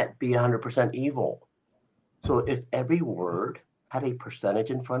it can't be 100% evil. So if every word had a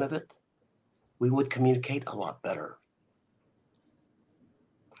percentage in front of it, we would communicate a lot better.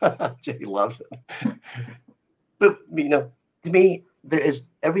 Jay loves it. But, to me,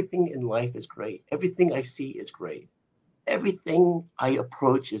 everything in life is great. Everything I see is great. Everything I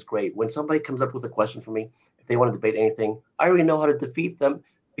approach is great. When somebody comes up with a question for me, if they want to debate anything, I already know how to defeat them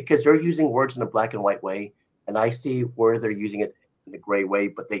because they're using words in a black and white way. And I see where they're using it in a gray way,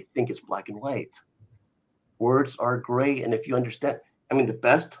 but they think it's black and white. Words are gray. And if you understand, the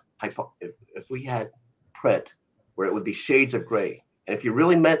best, if we had print where it would be shades of gray, and if you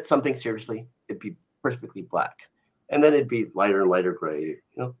really meant something seriously, it'd be perfectly black. And then it'd be lighter and lighter gray,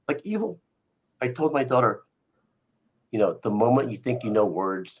 like evil. I told my daughter, the moment you think you know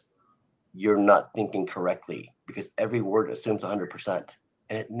words, you're not thinking correctly because every word assumes 100%,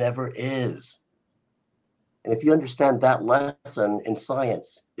 and it never is. And if you understand that lesson in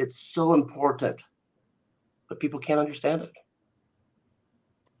science, it's so important, but people can't understand it.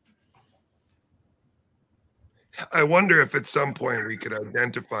 I wonder if at some point we could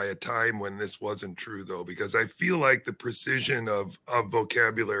identify a time when this wasn't true, though, because I feel like the precision of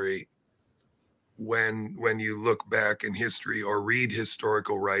vocabulary when you look back in history or read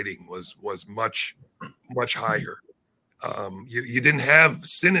historical writing was much, much higher. You didn't have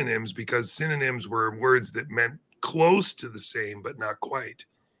synonyms because synonyms were words that meant close to the same, but not quite.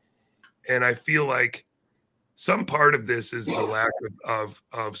 And I feel like some part of this is the lack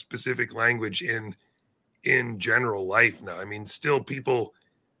of specific language in general life now. Still people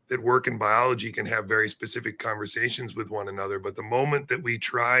that work in biology can have very specific conversations with one another, but the moment that we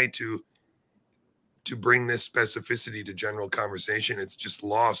try to bring this specificity to general conversation, it's just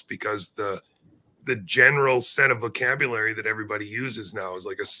lost because the general set of vocabulary that everybody uses now is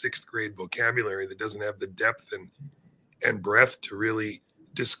like a 6th grade vocabulary that doesn't have the depth and breadth to really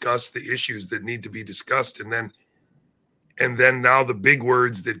discuss the issues that need to be discussed. And then now the big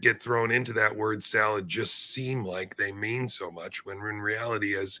words that get thrown into that word salad just seem like they mean so much, when in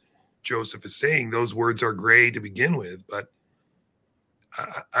reality, as Joseph is saying, those words are gray to begin with. But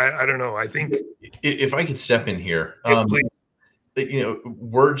I don't know. I think if I could step in here, please.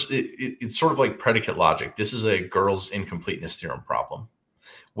 Words, it's sort of like predicate logic. This is a girl's incompleteness theorem problem,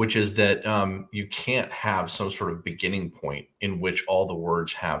 which is that you can't have some sort of beginning point in which all the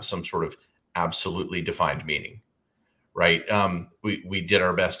words have some sort of absolutely defined meaning, right? We did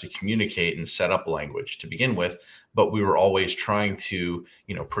our best to communicate and set up language to begin with, but we were always trying to,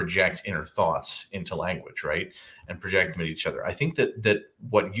 project inner thoughts into language, right? And project them at each other. I think that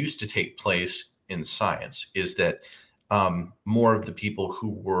what used to take place in science is that more of the people who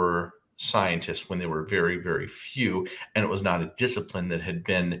were scientists, when they were very, very few, and it was not a discipline that had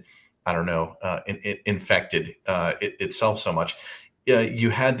been, infected itself so much, you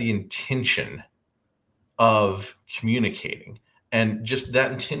had the intention of communicating, and just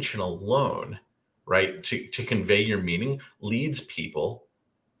that intention alone, right, to convey your meaning leads people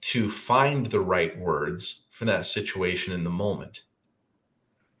to find the right words for that situation in the moment.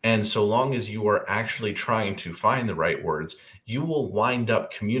 And so long as you are actually trying to find the right words, you will wind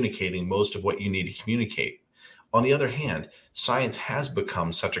up communicating most of what you need to communicate. On the other hand, science has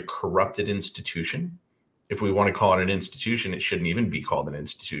become such a corrupted institution. If we want to call it an institution, it shouldn't even be called an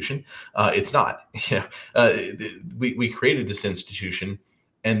institution. It's not. We created this institution,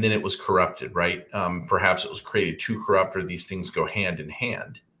 and then it was corrupted, right? Perhaps it was created to corrupt, or these things go hand in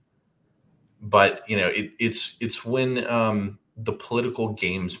hand. But it's when the political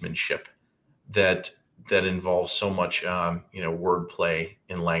gamesmanship that involves so much wordplay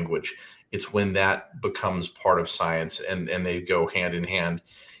in language. It's when that becomes part of science, and they go hand in hand.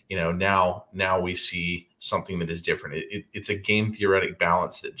 Now we see something that is different. It's a game theoretic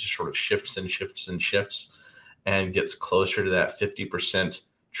balance that just sort of shifts and shifts and shifts, and gets closer to that 50%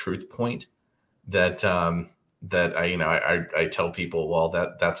 truth point that I tell people, well,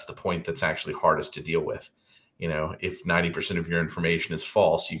 that's the point that's actually hardest to deal with. If 90% of your information is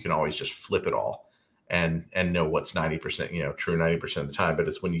false, you can always just flip it all and know what's 90%, true 90% of the time. But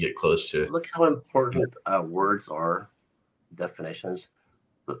it's when you get close to, look how important words are, definitions.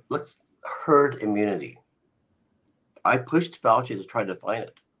 Let's herd immunity. I pushed Fauci to try to define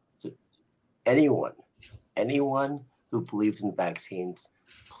it. So anyone who believes in vaccines,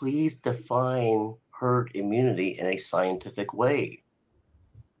 please define herd immunity in a scientific way.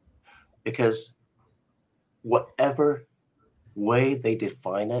 Because whatever way they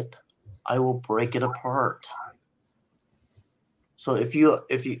define it, I will break it apart. So if you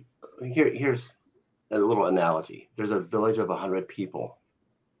here's a little analogy. There's a village of 100 people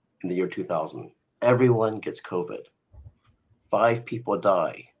in the year 2000. Everyone gets COVID. 5 people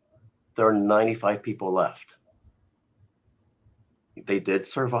die. There are 95 people left. They did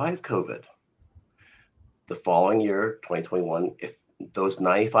survive COVID. The following year, 2021, if those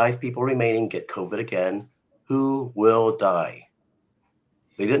 95 people remaining get COVID again, who will die?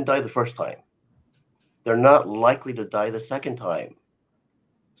 They didn't die the first time. They're not likely to die the second time.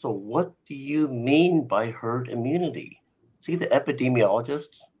 So what do you mean by herd immunity? See, the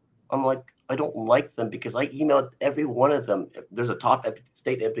epidemiologists, I don't like them because I emailed every one of them. There's a top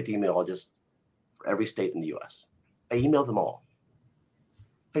state epidemiologist for every state in the US. I emailed them all.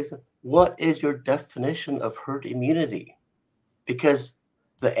 I said, what is your definition of herd immunity? Because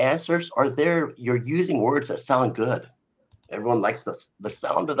the answers are there. You're using words that sound good. Everyone likes the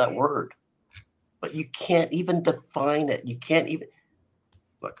sound of that word, but you can't even define it. You can't even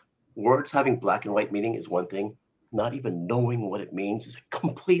look. Words having black and white meaning is one thing. Not even knowing what it means is a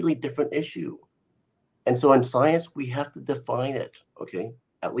completely different issue. And so in science, we have to define it. Okay,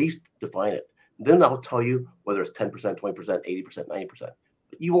 at least define it. Then I'll tell you whether it's 10%, 20%, 80%, 90%.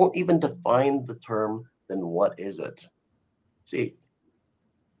 But you won't even define the term. Then what is it? See,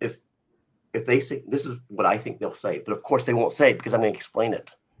 if they say, this is what I think they'll say, but of course they won't say it because I'm going to explain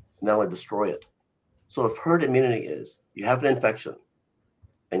it and then I'll destroy it. So if herd immunity is, you have an infection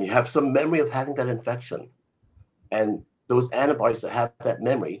and you have some memory of having that infection, and those antibodies that have that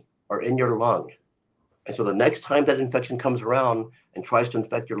memory are in your lung. And so the next time that infection comes around and tries to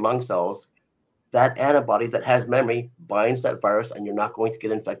infect your lung cells, that antibody that has memory binds that virus, and you're not going to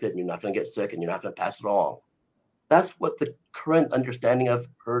get infected, and you're not going to get sick, and you're not going to pass it along. That's what the current understanding of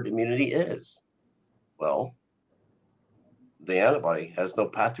herd immunity is. Well, the antibody has no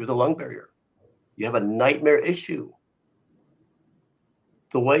path through the lung barrier. You have a nightmare issue.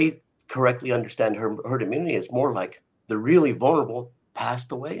 The way to correctly understand herd immunity is more like the really vulnerable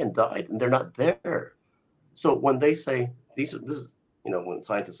passed away and died, and they're not there. So when they say, this is, when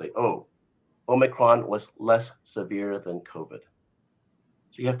scientists say, oh, Omicron was less severe than COVID.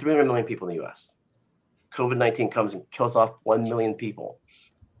 So you have 300 million people in the US. COVID-19 comes and kills off 1 million people.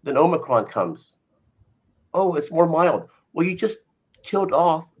 Then Omicron comes. Oh, it's more mild. Well, you just killed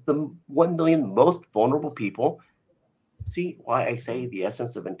off the 1 million most vulnerable people. See why I say the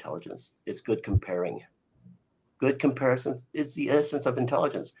essence of intelligence is good comparing. Good comparisons is the essence of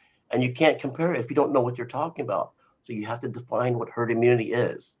intelligence. And you can't compare it if you don't know what you're talking about. So you have to define what herd immunity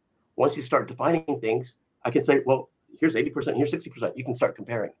is. Once you start defining things, I can say, well, here's 80%, here's 60%. You can start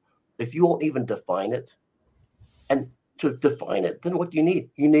comparing. If you won't even define it, and to define it, then what do you need?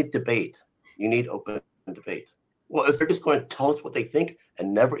 You need debate. You need open debate. Well, if they're just going to tell us what they think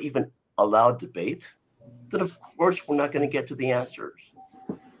and never even allow debate, then of course we're not going to get to the answers.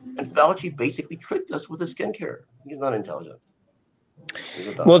 And Fauci basically tricked us with his skincare. He's not intelligent.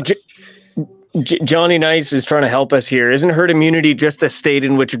 Well, Johnny Nice is trying to help us here. Isn't herd immunity just a state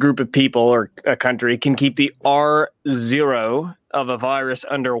in which a group of people or a country can keep the R0 of a virus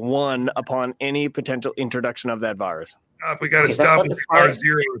under 1 upon any potential introduction of that virus? We got to Okay, stop that's not with the the science.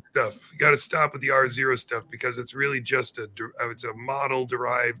 R0 stuff. We got to stop with the R0 stuff because it's really just it's a model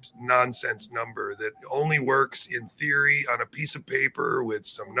derived nonsense number that only works in theory on a piece of paper with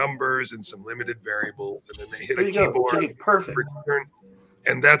some numbers and some limited variables, and then they hit There a you go, keyboard. Jay. Perfect. Return,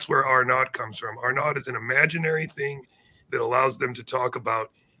 and that's where R naught comes from. R naught is an imaginary thing that allows them to talk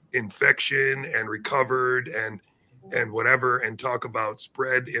about infection and recovered and whatever, and talk about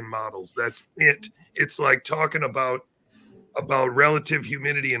spread in models. That's it. It's like talking about relative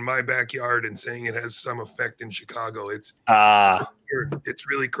humidity in my backyard and saying it has some effect in Chicago. It's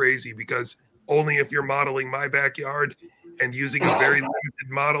really crazy because only if you're modeling my backyard and using a very limited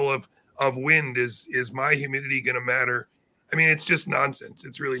model of wind is my humidity going to matter. I mean, it's just nonsense.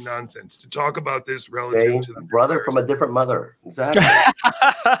 It's really nonsense to talk about this relative Jay, to the brother from a different mother. Exactly.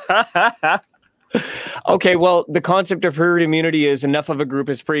 Okay, well, the concept of herd immunity is enough of a group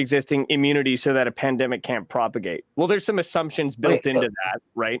has pre-existing immunity so that a pandemic can't propagate. Well, there's some assumptions built into that,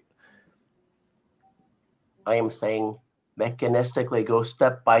 right? I am saying mechanistically go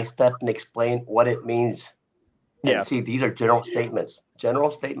step by step and explain what it means. And see, these are general statements.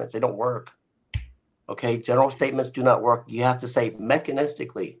 General statements, they don't work. Okay, general statements do not work. You have to say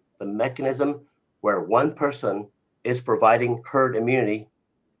mechanistically, the mechanism where one person is providing herd immunity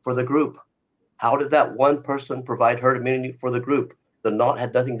for the group. How did that one person provide herd immunity for the group? The naught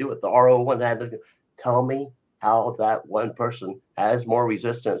had nothing to do with it. The RO1 that had nothing to do. Tell me how that one person has more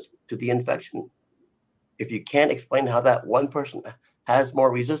resistance to the infection. If you can't explain how that one person has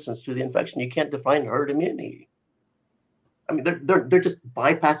more resistance to the infection, you can't define herd immunity. I mean, they're just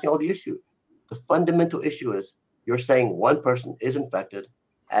bypassing all the issue. The fundamental issue is you're saying one person is infected,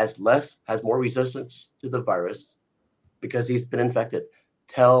 has more resistance to the virus because he's been infected.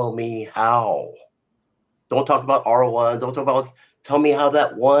 Tell me how. Don't talk about R1. Don't talk about. Tell me how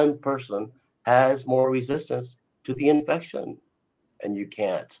that one person has more resistance to the infection, and you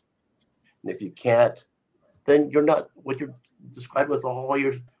can't. And if you can't, then you're not what you're described with all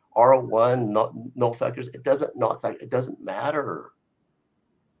your R1 null factors. It doesn't matter.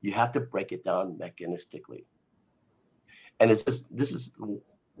 You have to break it down mechanistically, and this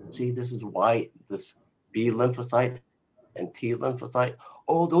is why this B lymphocyte and T lymphocyte.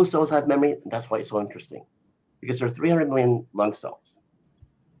 Oh, those cells have memory. And that's why it's so interesting, because there are 300 million lung cells.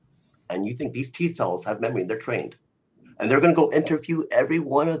 And you think these T cells have memory, they're trained. And they're going to go interview every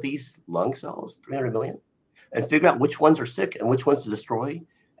one of these lung cells, 300 million, and figure out which ones are sick and which ones to destroy,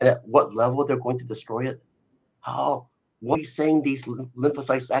 and at what level they're going to destroy it. What are you saying these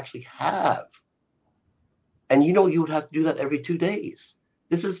lymphocytes actually have? And you would have to do that every 2 days.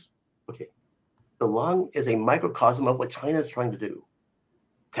 This is, okay. The lung is a microcosm of what China is trying to do.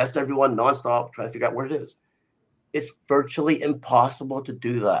 Test everyone nonstop, trying to figure out where it is. It's virtually impossible to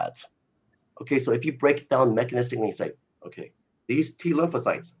do that. Okay, so if you break it down mechanistically and say, okay, these T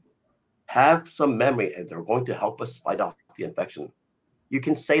lymphocytes have some memory and they're going to help us fight off the infection. You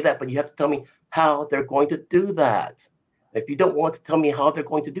can say that, but you have to tell me how they're going to do that. If you don't want to tell me how they're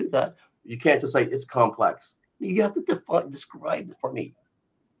going to do that, you can't just say it's complex. You have to describe it for me.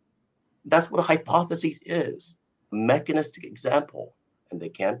 That's what a hypothesis is, a mechanistic example, and they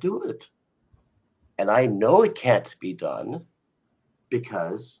can't do it. And I know it can't be done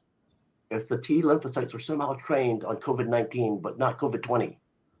because if the T lymphocytes are somehow trained on COVID-19, but not COVID-20,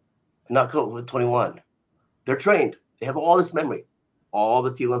 not COVID-21, they're trained. They have all this memory, all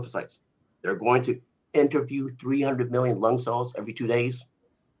the T lymphocytes. They're going to interview 300 million lung cells every 2 days.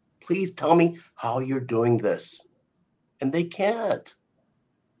 Please tell me how you're doing this. And they can't.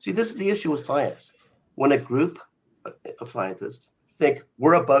 See, this is the issue with science. When a group of scientists think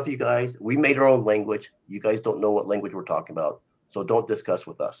we're above you guys, we made our own language, you guys don't know what language we're talking about, so don't discuss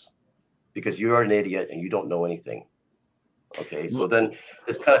with us because you're an idiot and you don't know anything. Okay, so then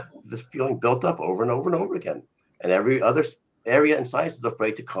this feeling built up over and over and over again. And every other area in science is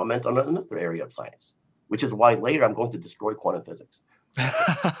afraid to comment on another area of science, which is why later I'm going to destroy quantum physics.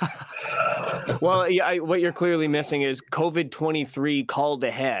 Well, what you're clearly missing is COVID-23 called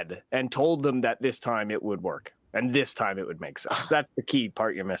ahead and told them that this time it would work and this time it would make sense. That's the key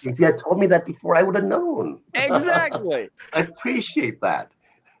part you're missing. If you had told me that before, I would have known. Exactly. I appreciate that.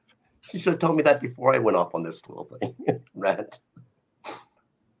 You should have told me that before I went off on this little thing rant.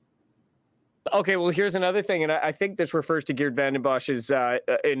 Okay, well, here's another thing, and I think this refers to Geert Vanden Bosch's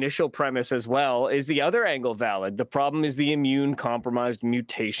initial premise as well. Is the other angle valid? The problem is the immune-compromised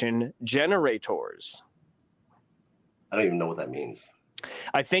mutation generators. I don't even know what that means.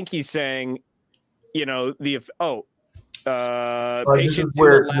 I think he's saying, patients who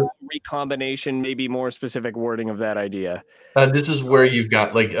allow recombination, maybe more specific wording of that idea. This is where you've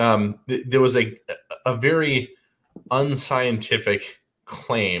got there was a very unscientific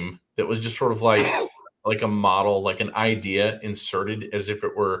claim that was just sort of like a model, like an idea inserted as if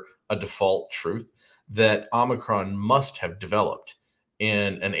it were a default truth, that Omicron must have developed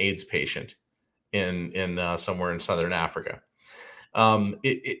in an AIDS patient in somewhere in Southern Africa.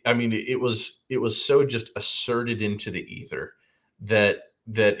 It was so just asserted into the ether that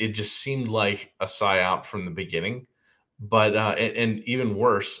it just seemed like a psyop from the beginning. But and even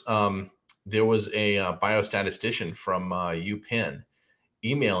worse, there was a biostatistician from UPenn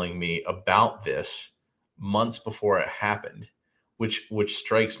emailing me about this months before it happened, which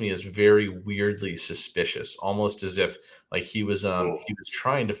strikes me as very weirdly suspicious, almost as if like he was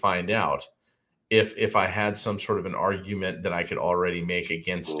trying to find out if I had some sort of an argument that I could already make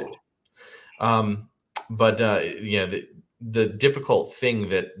against it. The difficult thing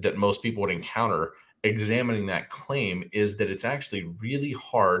that most people would encounter examining that claim is that it's actually really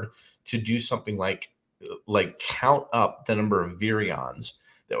hard to do something like count up the number of virions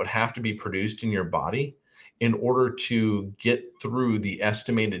that would have to be produced in your body in order to get through the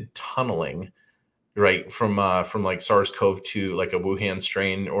estimated tunneling, right, from like SARS-CoV-2, like a Wuhan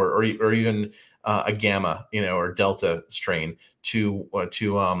strain, or even a Gamma, or Delta strain to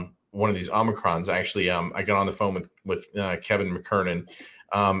one of these Omicrons. Actually, I got on the phone with Kevin McKernan,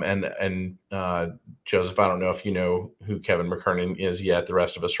 and Joseph. I don't know if you know who Kevin McKernan is yet. The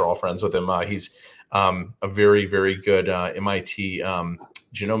rest of us are all friends with him. He's a very, very good MIT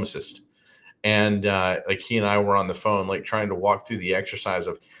genomicist. And like he and I were on the phone, like trying to walk through the exercise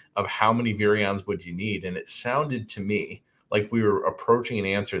of how many virions would you need. And it sounded to me like we were approaching an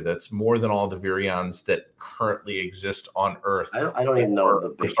answer that's more than all the virions that currently exist on Earth. I don't even know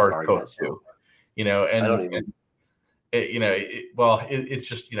the basic arguments. It's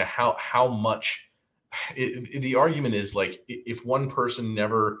just, how much the argument is like, if one person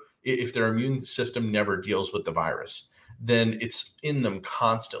if their immune system never deals with the virus, then it's in them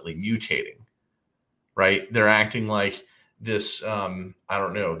constantly mutating, right? They're acting like this,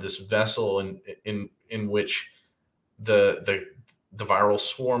 this vessel in which the viral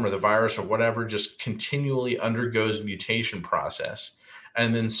swarm or the virus or whatever just continually undergoes mutation process.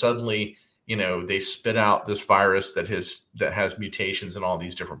 And then suddenly, they spit out this virus that has mutations in all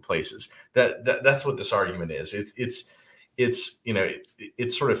these different places. That's what this argument is.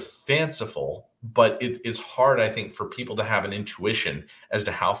 It's sort of fanciful, but it's hard, I think, for people to have an intuition as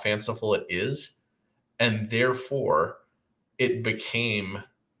to how fanciful it is. And therefore it became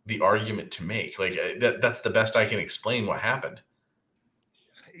the argument to make. Like that's the best I can explain what happened.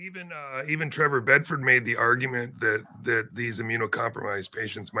 Even Trevor Bedford made the argument that these immunocompromised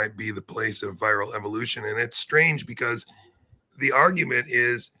patients might be the place of viral evolution. And it's strange because the argument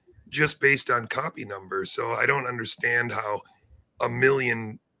is just based on copy numbers. So I don't understand how 1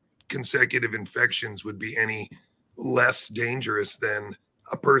 million consecutive infections would be any less dangerous than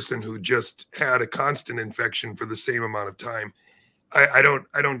a person who just had a constant infection for the same amount of time. I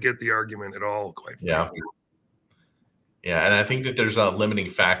don't get the argument at all, quite frankly. Yeah, and I think that there's a limiting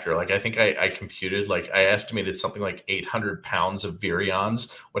factor. Like I think I computed, like I estimated something like 800 pounds of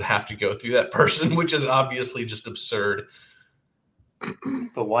virions would have to go through that person, which is obviously just absurd.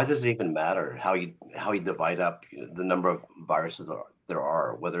 But why does it even matter how you divide up the number of viruses there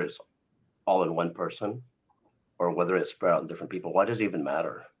are, whether it's all in one person or whether it's spread out in different people? Why does it even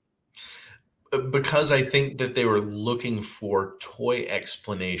matter? Because I think that they were looking for toy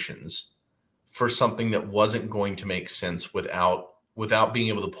explanations for something that wasn't going to make sense without being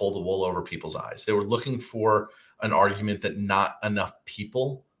able to pull the wool over people's eyes. They were looking for an argument that not enough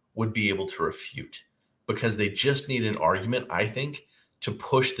people would be able to refute, because they just need an argument, I think, to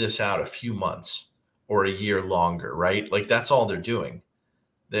push this out a few months or a year longer, right? Like that's all they're doing.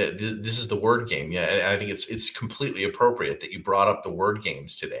 This is the word game. Yeah, and I think it's completely appropriate that you brought up the word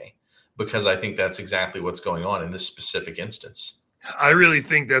games today, because I think that's exactly what's going on in this specific instance. I really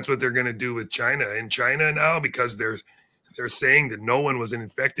think that's what they're going to do with China. In China now, because they're saying that no one was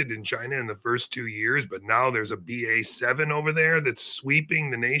infected in China in the first 2 years, but now there's a BA7 over there that's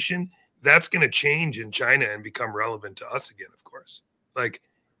sweeping the nation. That's going to change in China and become relevant to us again, of course. Like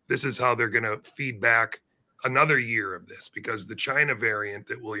this is how they're going to feed back another year of this, because the China variant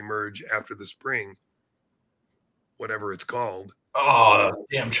that will emerge after the spring, whatever it's called. Oh,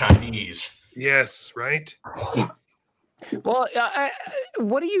 damn Chinese. Yes, right? Well,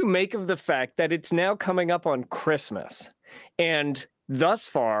 what do you make of the fact that it's now coming up on Christmas, and thus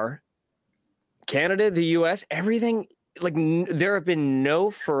far, Canada, the U.S., everything, like there have been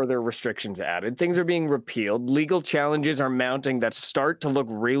no further restrictions added. Things are being repealed. Legal challenges are mounting that start to look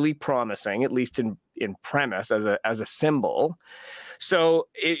really promising, at least in premise as a symbol. So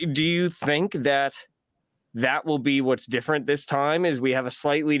do you think that that will be what's different this time, is we have a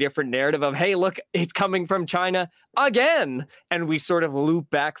slightly different narrative of, hey, look, it's coming from China again. And we sort of loop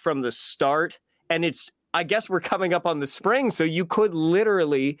back from the start. And I guess we're coming up on the spring. So you could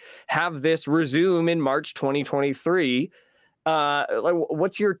literally have this resume in March 2023.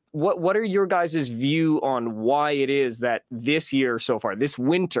 What are your guys' view on why it is that this year so far, this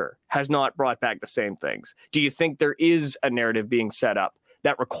winter, has not brought back the same things? Do you think there is a narrative being set up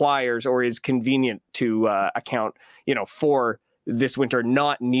that requires or is convenient to account, for this winter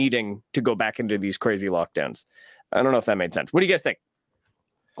not needing to go back into these crazy lockdowns? I don't know if that made sense. What do you guys think?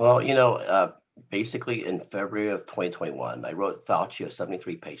 Well, basically in February of 2021, I wrote Fauci a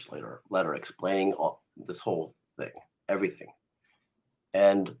 73-page letter explaining this whole thing, everything.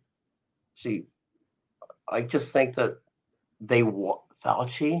 And see, I just think that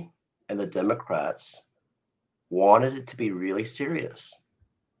Fauci and the Democrats wanted it to be really serious.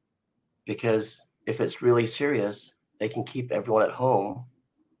 Because if it's really serious, they can keep everyone at home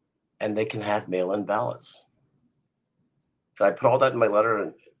and they can have mail-in ballots. And I put all that in my letter,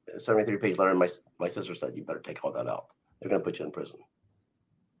 and a 73-page letter, and my sister said, you better take all that out. They're going to put you in prison.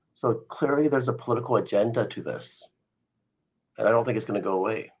 So clearly there's a political agenda to this. And I don't think it's going to go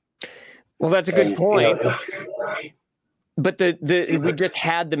away. Well, that's a good point. But we just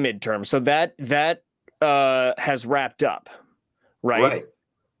had the midterm, so that has wrapped up, right?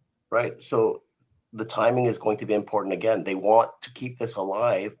 Right. So the timing is going to be important again. They want to keep this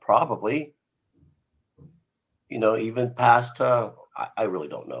alive, probably, even past, I really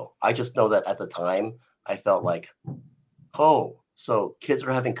don't know. I just know that at the time I felt like, so kids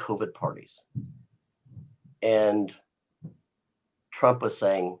are having COVID parties. And Trump was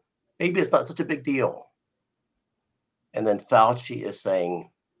saying, maybe it's not such a big deal. And then Fauci is saying,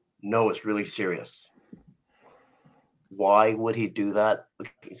 no, it's really serious. Why would he do that?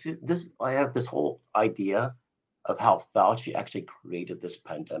 See, I have this whole idea of how Fauci actually created this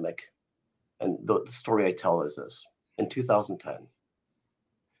pandemic. And the story I tell is this. In 2010,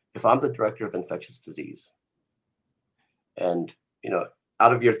 if I'm the director of infectious disease, and,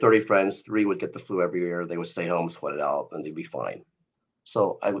 out of your 30 friends, 3 would get the flu every year, they would stay home, sweat it out, and they'd be fine.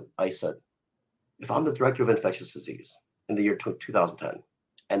 So I said, if I'm the director of infectious disease in the year 2010,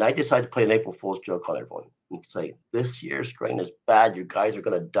 and I decide to play an April Fool's joke on everyone and say, this year's strain is bad, you guys are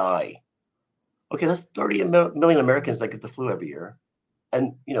going to die. Okay, that's 30 million Americans that get the flu every year.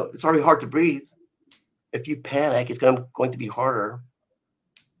 And, it's already hard to breathe. If you panic, it's going to be harder.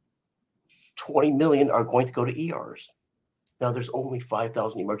 20 million are going to go to ERs. Now, there's only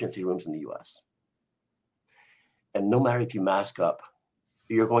 5,000 emergency rooms in the US. And no matter if you mask up,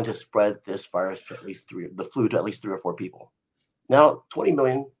 you're going to spread this virus to the flu to at least 3 or 4 people. Now, 20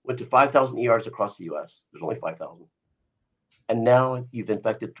 million went to 5,000 ERs across the US. There's only 5,000. And now you've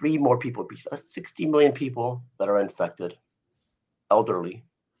infected 3 more people. That's 60 million people that are infected, elderly,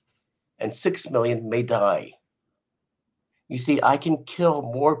 and 6 million may die. You see, I can kill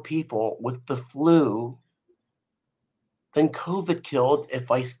more people with the flu than COVID killed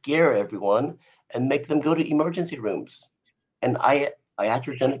if I scare everyone and make them go to emergency rooms. And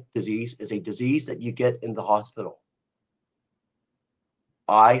iatrogenic disease is a disease that you get in the hospital.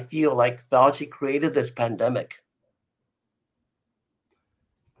 I feel like Fauci created this pandemic.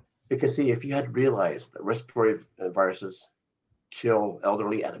 Because see, if you had realized that respiratory viruses kill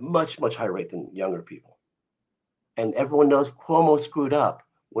elderly at a much, much higher rate than younger people. And everyone knows Cuomo screwed up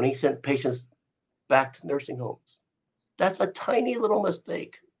when he sent patients back to nursing homes. That's a tiny little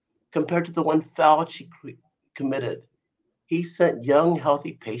mistake compared to the one Fauci committed. He sent young,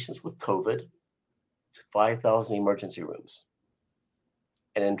 healthy patients with COVID to 5,000 emergency rooms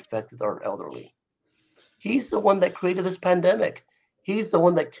and infected our elderly. He's the one that created this pandemic. He's the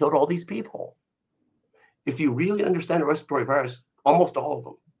one that killed all these people. If you really understand a respiratory virus, almost all of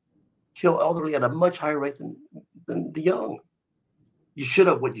them kill elderly at a much higher rate than the young.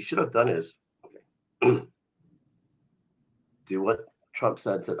 What you should have done is, do what Trump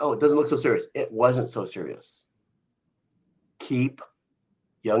said, oh, it doesn't look so serious. It wasn't so serious. Keep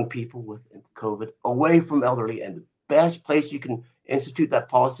young people with COVID away from elderly, and the best place you can institute that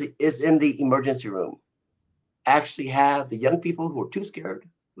policy is in the emergency room. Actually have the young people who are too scared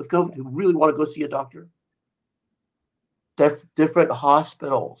with COVID, who really want to go see a doctor, different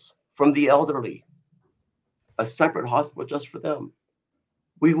hospitals from the elderly, a separate hospital just for them.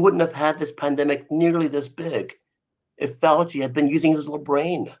 We wouldn't have had this pandemic nearly this big if Fauci had been using his little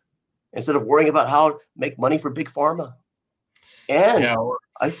brain instead of worrying about how to make money for big pharma. And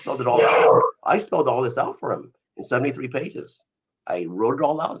I spelled it all out. I spelled all this out for him in 73 pages. I wrote it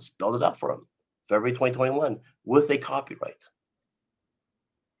all out and spelled it out for him, February 2021, with a copyright.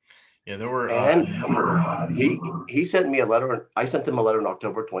 Yeah, there were. And he sent me a letter, and I sent him a letter in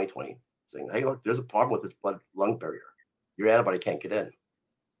October 2020 saying, "Hey, look, there's a problem with this blood-lung barrier. Your antibody can't get in."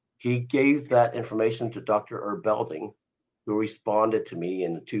 He gave that information to Dr. Herb Belding, who responded to me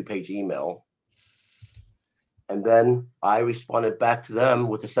in a 2-page email. And then I responded back to them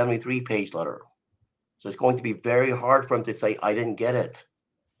with a 73-page letter. So it's going to be very hard for him to say, I didn't get it.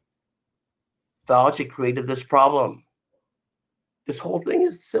 Fauci created this problem. This whole thing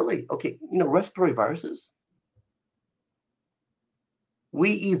is silly. Okay, respiratory viruses.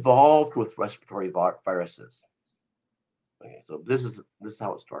 We evolved with respiratory viruses. Okay, so this is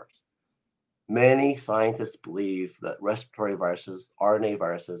how it starts. Many scientists believe that respiratory viruses, RNA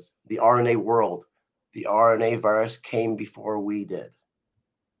viruses, the RNA world, the RNA virus came before we did.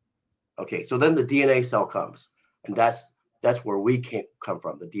 Okay, so then the DNA cell comes, and that's where we come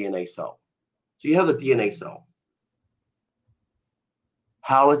from, the DNA cell. So you have the DNA cell.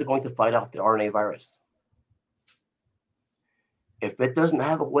 How is it going to fight off the RNA virus? If it doesn't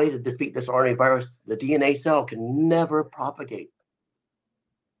have a way to defeat this RNA virus, the DNA cell can never propagate.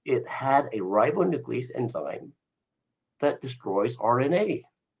 It had a ribonuclease enzyme that destroys RNA.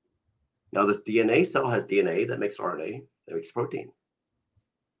 Now, the DNA cell has DNA that makes RNA, that makes protein.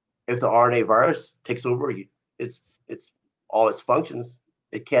 If the RNA virus takes over it's all its functions,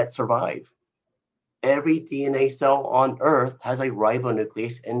 it can't survive. Every DNA cell on Earth has a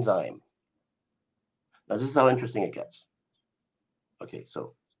ribonuclease enzyme. Now, this is how interesting it gets. Okay,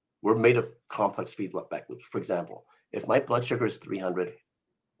 so we're made of complex feedback loops. For example, if my blood sugar is 300,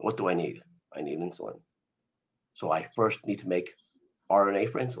 what do I need? I need insulin. So I first need to make RNA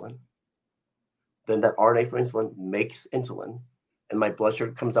for insulin. Then that RNA for insulin makes insulin, and my blood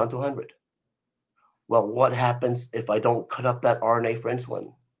sugar comes down to 100. Well, what happens if I don't cut up that RNA for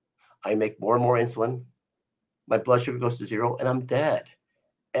insulin? I make more and more insulin, my blood sugar goes to 0, and I'm dead.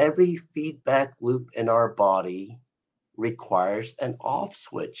 Every feedback loop in our body requires an off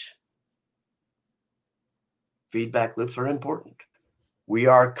switch. Feedback loops are important. We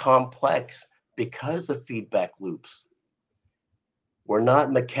are complex because of feedback loops. We're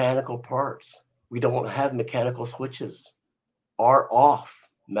not mechanical parts. We don't have mechanical switches. Our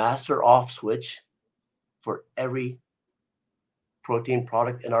master off switch for every protein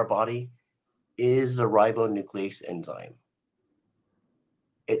product in our body is a ribonuclease enzyme.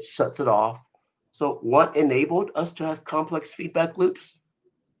 It shuts it off. So what enabled us to have complex feedback loops?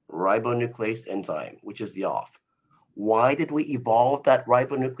 Ribonuclease enzyme, which is the off. Why did we evolve that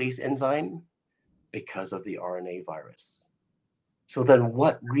ribonuclease enzyme? Because of the RNA virus. So then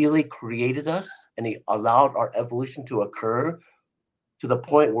what really created us and allowed our evolution to occur to the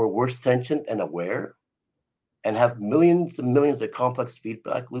point where we're sentient and aware and have millions and millions of complex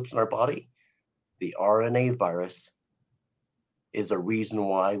feedback loops in our body? The RNA virus is the reason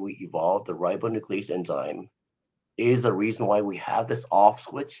why we evolved the ribonuclease enzyme, is the reason why we have this off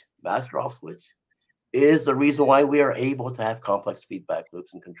switch, master off switch, is the reason why we are able to have complex feedback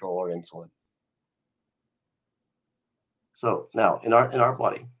loops and control our insulin. So now in our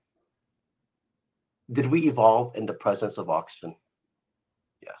body, did we evolve in the presence of oxygen?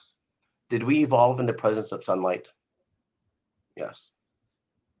 Yes. Did we evolve in the presence of sunlight? Yes.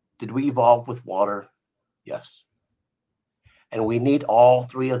 Did we evolve with water? Yes. And we need all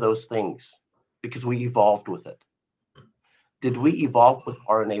three of those things because we evolved with it. Did we evolve with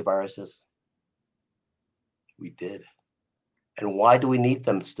RNA viruses? We did. And why do we need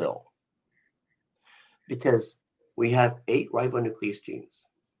them still? Because we have 8 ribonuclease genes.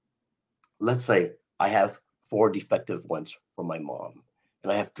 Let's say I have 4 defective ones from my mom,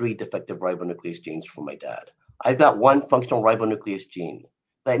 and I have 3 defective ribonuclease genes from my dad. I've got 1 functional ribonuclease gene.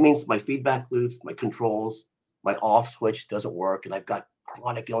 That means my feedback loops, my controls, my off switch doesn't work, and I've got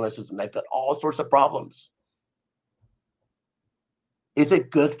chronic illnesses, and I've got all sorts of problems. Is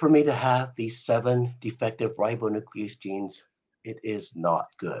it good for me to have these 7 defective ribonuclease genes? It is not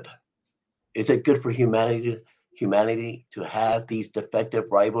good. Is it good for humanity to have these defective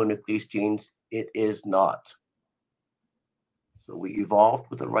ribonuclease genes? It is not. So we evolved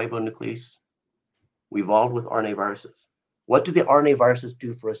with a ribonuclease. We evolved with RNA viruses. What do the RNA viruses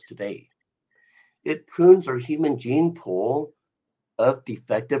do for us today? It prunes our human gene pool of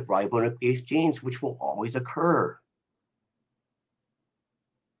defective ribonuclease genes, which will always occur.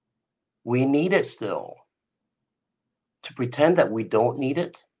 We need it still. To pretend that we don't need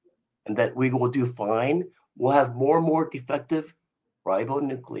it and that we will do fine, we'll have more and more defective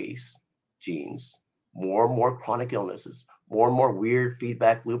ribonuclease genes, more and more chronic illnesses, more and more weird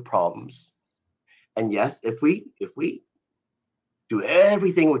feedback loop problems. And yes, if we do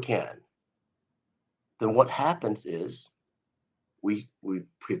everything we can, then what happens is We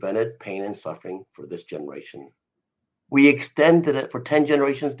prevented pain and suffering for this generation. We extended it for 10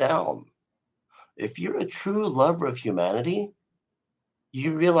 generations down. If you're a true lover of humanity,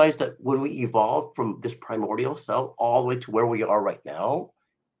 you realize that when we evolved from this primordial cell all the way to where we are right now,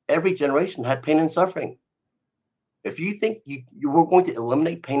 every generation had pain and suffering. If you think you were going to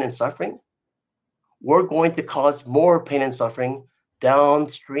eliminate pain and suffering, we're going to cause more pain and suffering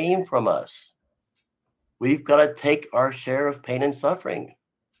downstream from us. We've got to take our share of pain and suffering.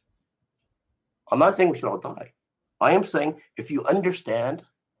 I'm not saying we should all die. I am saying if you understand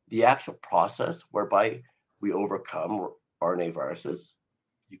the actual process whereby we overcome RNA viruses,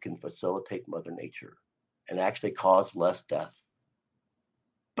 you can facilitate Mother Nature and actually cause less death.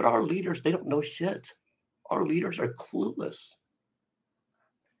 But our leaders, they don't know shit. Our leaders are clueless.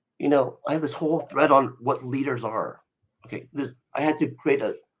 You know, I have this whole thread on what leaders are. Okay, I had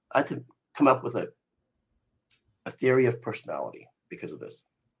to come up with a theory of personality because of this.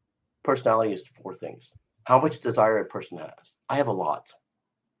 Personality is 4 things. How much desire a person has? I have a lot.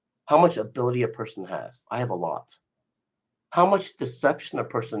 How much ability a person has? I have a lot. How much deception a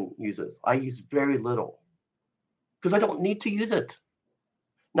person uses? I use very little because I don't need to use it.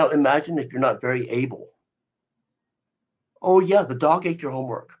 Now imagine if you're not very able. Oh yeah, the dog ate your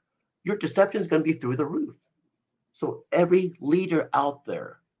homework. Your deception is going to be through the roof. So every leader out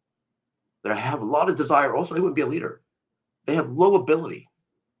there that have a lot of desire, also they wouldn't be a leader. They have low ability.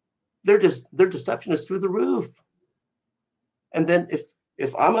 Their deception is through the roof. And then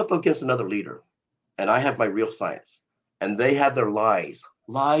if I'm up against another leader and I have my real science and they have their lies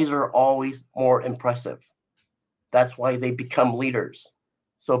are always more impressive. That's why they become leaders.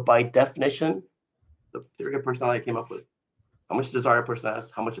 So by definition, the theory of personality I came up with, how much desire a person has,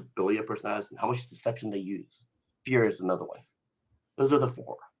 how much ability a person has, and how much deception they use. Fear is another one. Those are the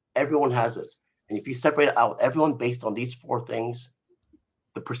 4. Everyone has this. And if you separate out everyone based on these 4 things,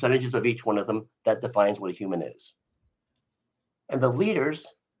 the percentages of each one of them, that defines what a human is. And the leaders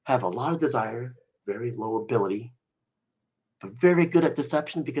have a lot of desire, very low ability, but very good at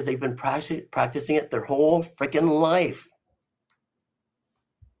deception because they've been practicing it their whole freaking life.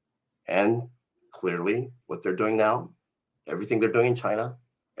 And clearly, what they're doing now, everything they're doing in China,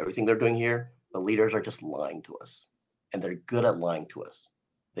 everything they're doing here, the leaders are just lying to us. And they're good at lying to us.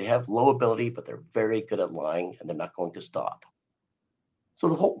 They have low ability, but they're very good at lying, and they're not going to stop.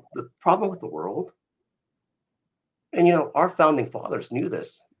 So the problem with the world, and you know, our founding fathers knew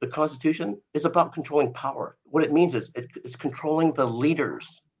this. The Constitution is about controlling power. What it means is it's controlling the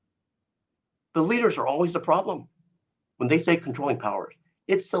leaders. The leaders are always the problem. When they say controlling powers,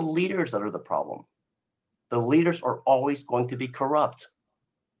 it's the leaders that are the problem. The leaders are always going to be corrupt.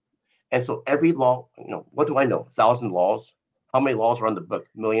 And so every law, you know, what do I know? 1,000 laws. How many laws are on the book?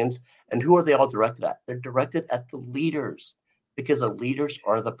 Millions. And who are they all directed at? They're directed at the leaders because the leaders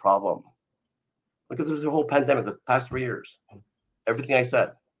are the problem. Look at the whole pandemic, the past 3 years. Everything I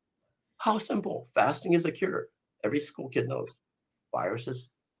said. How simple. Fasting is a cure. Every school kid knows. Viruses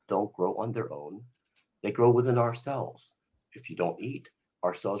don't grow on their own. They grow within our cells. If you don't eat,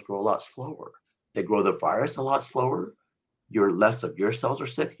 our cells grow a lot slower. They grow the virus a lot slower. Less of your cells are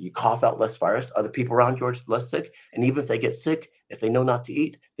sick. You cough out less virus. Other people around you are less sick. And even if they get sick, if they know not to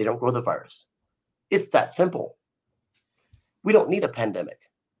eat, they don't grow the virus. It's that simple. We don't need a pandemic.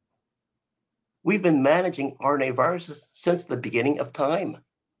 We've been managing RNA viruses since the beginning of time.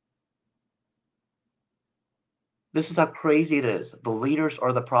 This is how crazy it is. The leaders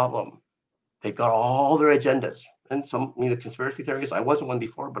are the problem. They've got all their agendas. And some, you know, conspiracy theories, I wasn't one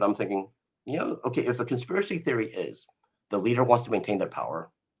before, but I'm thinking, you know, okay, if a conspiracy theory is the leader wants to maintain their power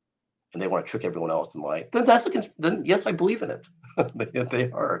and they want to trick everyone else and lie, then yes, I believe in it. They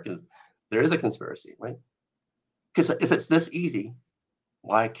are, because there is a conspiracy, right? Because if it's this easy,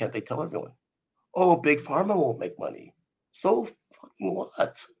 why can't they tell everyone? Oh, Big Pharma won't make money. So fucking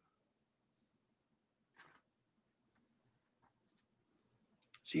what?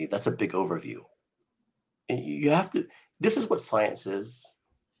 See, that's a big overview. And you have to, this is what science is.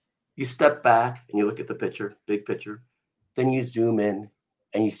 You step back and you look at the picture, big picture, then you zoom in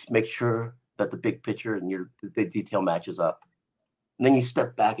and you make sure that the big picture and the detail matches up. And then you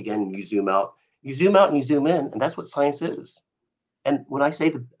step back again and you zoom out. You zoom out and you zoom in, and that's what science is. And when I say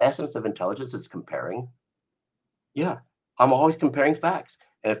the essence of intelligence is comparing, yeah, I'm always comparing facts.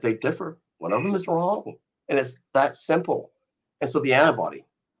 And if they differ, one of them is wrong. And it's that simple. And so the antibody,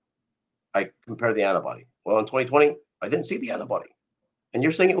 I compare the antibody. Well, in 2020, I didn't see the antibody. And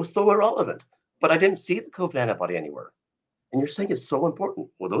you're saying it was so irrelevant, but I didn't see the COVID antibody anywhere. And you're saying it's so important.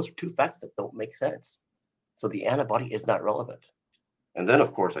 Well, those are 2 facts that don't make sense. So the antibody is not relevant. And then,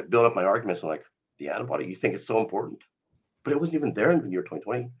 of course, I build up my arguments like, the antibody, you think it's so important? but it wasn't even there in the year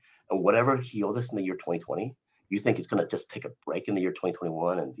 2020. And whatever healed us in the year 2020, you think it's going to just take a break in the year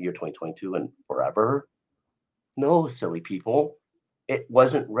 2021 and the year 2022 and forever? No, silly people. It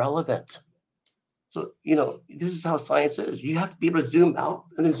wasn't relevant. So, this is how science is. You have to be able to zoom out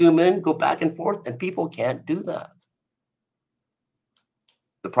and then zoom in, go back and forth, and people can't do that.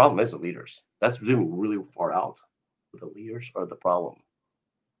 The problem is the leaders. That's zooming really far out. The leaders are the problem.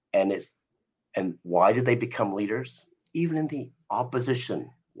 And why did they become leaders? Even in the opposition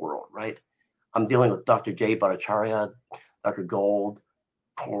world, right? I'm dealing with Dr. Jay Bhattacharya, Dr. Gold,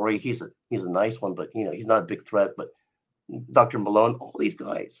 Corey. He's a nice one, but he's not a big threat. But Dr. Malone, all these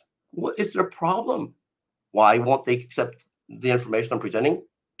guys. What is their problem? Why won't they accept the information I'm presenting?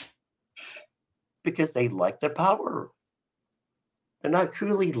 Because they like their power. They're not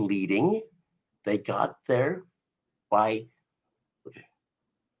truly leading. They got there by, okay.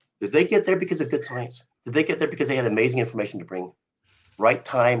 Did they get there because of good science? Did they get there because they had amazing information to bring? Right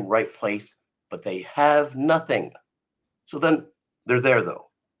time, right place, but they have nothing. So then they're there though.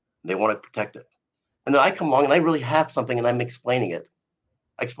 They want to protect it. And then I come along and I really have something and I'm explaining it.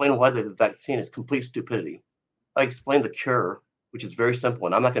 I explain why the vaccine is complete stupidity. I explain the cure, which is very simple,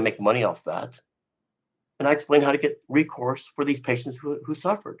 and I'm not going to make money off that. And I explain how to get recourse for these patients who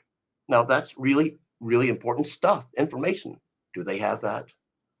suffered. Now, that's really, really important stuff, information. Do they have that?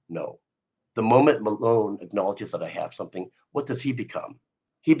 No. The moment Malone acknowledges that I have something, what does he become?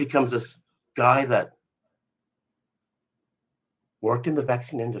 He becomes this guy that worked in the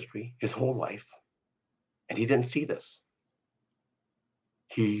vaccine industry his whole life, and he didn't see this.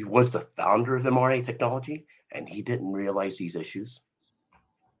 He was the founder of mRNA technology, and he didn't realize these issues.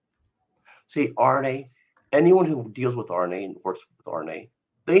 See, RNA, anyone who deals with RNA and works with RNA,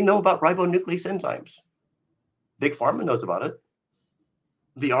 they know about ribonuclease enzymes. Big Pharma knows about it.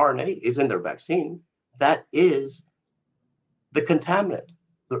 The RNA is in their vaccine. That is the contaminant.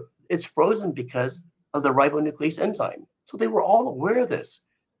 It's frozen because of the ribonuclease enzyme. So they were all aware of this.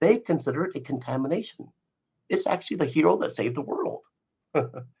 They consider it a contamination. It's actually the hero that saved the world.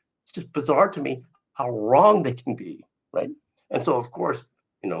 It's just bizarre to me how wrong they can be, right? And so, of course,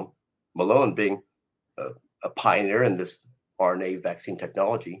 Malone being a pioneer in this RNA vaccine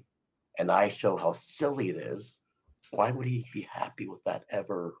technology, and I show how silly it is, why would he be happy with that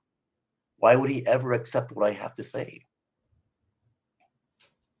ever? Why would he ever accept what I have to say?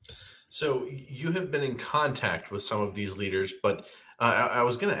 So you have been in contact with some of these leaders, but I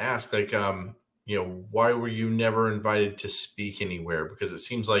was going to ask, why were you never invited to speak anywhere? Because it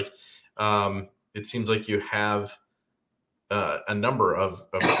seems like you have a number of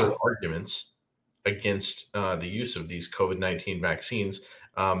good arguments against the use of these COVID-19 vaccines.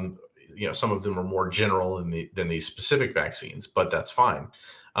 Some of them are more general than these specific vaccines, but that's fine.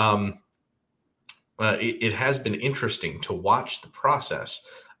 It has been interesting to watch the process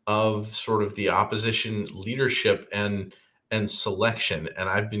of sort of the opposition leadership and selection, and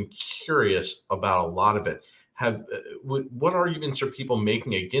I've been curious about a lot of it. What arguments are people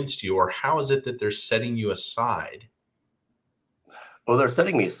making against you, or how is it that they're setting you aside? Well, they're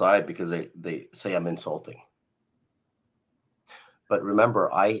setting me aside because they say I'm insulting. But remember,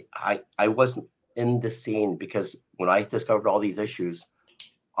 I wasn't in the scene because when I discovered all these issues,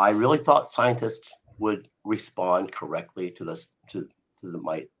 I really thought scientists would respond correctly to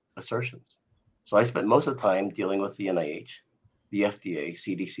my assertions. So I spent most of the time dealing with the NIH, the FDA,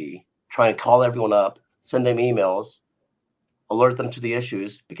 CDC, trying to call everyone up, send them emails, alert them to the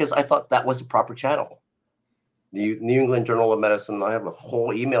issues, because I thought that was the proper channel. The New England Journal of Medicine, I have a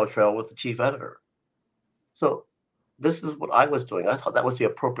whole email trail with the chief editor. So this is what I was doing. I thought that was the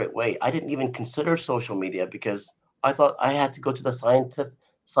appropriate way. I didn't even consider social media because I thought I had to go to the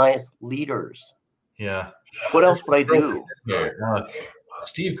science leaders. Yeah. What else would I do?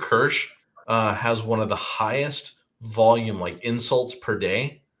 Steve Kirsch has one of the highest volume insults per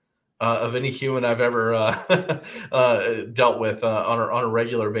day of any human I've ever dealt with on a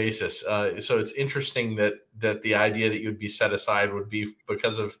regular basis. So it's interesting that the idea that you'd be set aside would be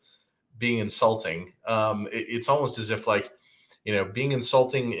because of being insulting. It's almost as if being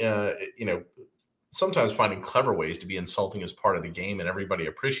insulting, sometimes finding clever ways to be insulting is part of the game and everybody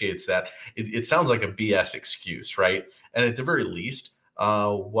appreciates that. It sounds like a BS excuse, right? And at the very least,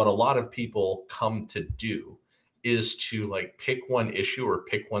 what a lot of people come to do is to pick one issue or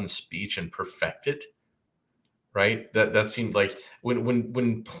pick one speech and perfect it, right? That seemed like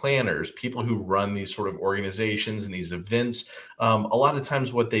when planners, people who run these sort of organizations and these events, a lot of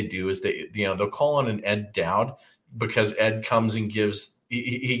times what they do is they'll call on an Ed Dowd because Ed comes and gives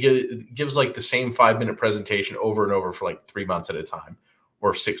the same 5-minute presentation over and over for 3 months at a time.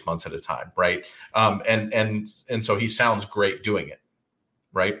 or 6 months at a time, right? And so he sounds great doing it,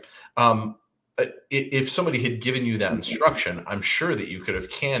 right? If somebody had given you that instruction, I'm sure that you could have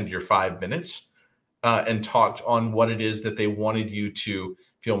canned your 5 minutes and talked on what it is that they wanted you to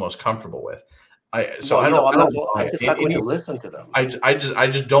feel most comfortable with. I just not going to listen to them. I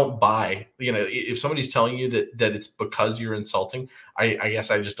just don't buy. If somebody's telling you that it's because you're insulting, I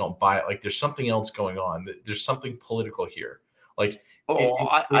guess I just don't buy it. Like there's something else going on. There's something political here. Like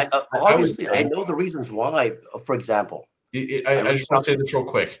obviously, I know the reasons why. For example, I just want to say this real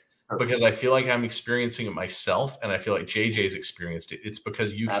quick because I feel like I'm experiencing it myself, and I feel like JJ's experienced it. It's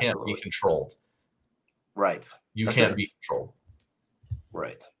because you can't be controlled. Right. You can't be controlled.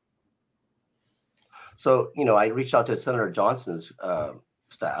 Right. So, I reached out to Senator Johnson's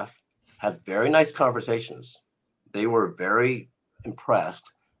staff, had very nice conversations. They were very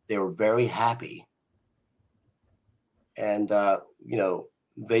impressed. They were very happy. And,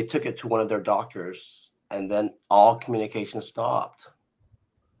 they took it to one of their doctors, and then all communication stopped.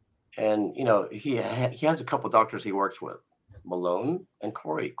 And, he has a couple of doctors he works with, Malone and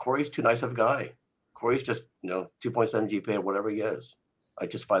Corey. Corey's too nice of a guy. Corey's just, 2.7 GPA or whatever he is. I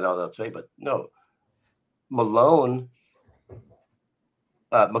just found out that today, but no. Malone,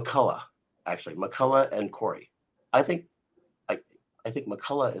 McCullough and Corey. I think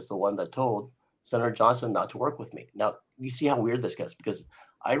McCullough is the one that told Senator Johnson not to work with me. Now, you see how weird this gets, because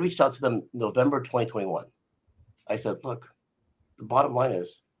I reached out to them November 2021. I said, look, the bottom line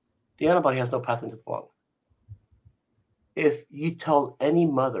is the antibody has no path into the lung. If you tell any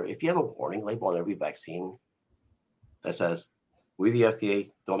mother, if you have a warning label on every vaccine that says, we, the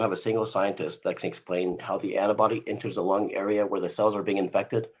FDA, don't have a single scientist that can explain how the antibody enters the lung area where the cells are being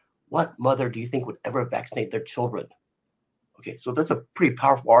infected, what mother do you think would ever vaccinate their children? Okay, so that's a pretty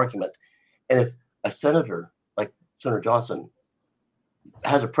powerful argument. And if a senator like Senator Johnson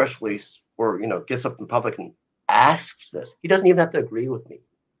has a press release or, gets up in public and asks this, he doesn't even have to agree with me.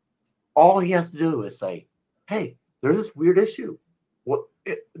 All he has to do is say, hey, there's this weird issue.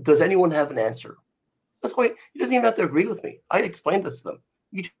 Does anyone have an answer? That's why he doesn't even have to agree with me. I explained this to them.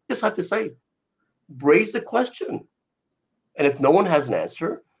 You just have to say, raise the question. And if no one has an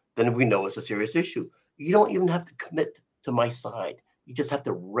answer, then we know it's a serious issue. You don't even have to commit to my side. You just have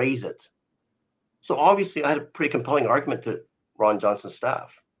to raise it. So obviously I had a pretty compelling argument to Ron Johnson's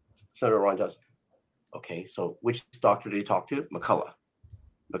staff, Senator Ron Johnson. Okay, so which doctor did he talk to? McCullough.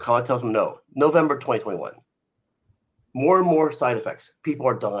 McCullough tells him no. November 2021. More and more side effects. People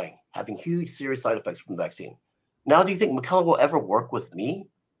are dying, having huge, serious side effects from the vaccine. Now, do you think McCullough will ever work with me?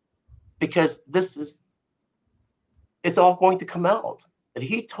 Because it's all going to come out. And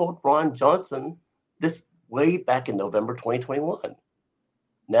he told Ron Johnson this way back in November 2021.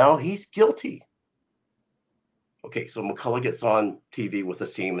 Now he's guilty. Okay, so McCullough gets on TV with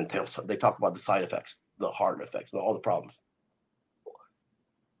Asim and they talk about the side effects, the heart effects, and all the problems.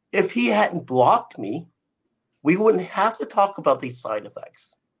 If he hadn't blocked me, we wouldn't have to talk about these side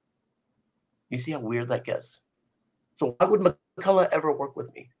effects. You see how weird that gets? So why would McCullough ever work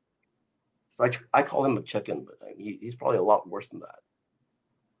with me? So I call him a chicken, but he's probably a lot worse than that.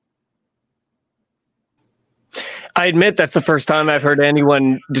 I admit that's the first time I've heard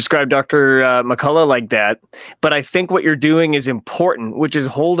anyone describe Dr. McCullough like that. But I think what you're doing is important, which is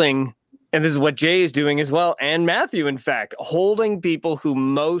holding, and this is what Jay is doing as well, and Matthew, in fact, holding people who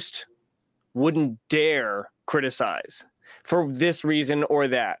most wouldn't dare criticize for this reason or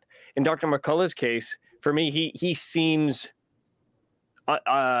that. In Dr. McCullough's case, for me, he seems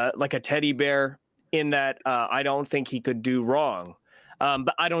like a teddy bear in that I don't think he could do wrong.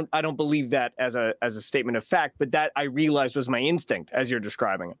 But I don't believe that as a statement of fact, but that I realized was my instinct as you're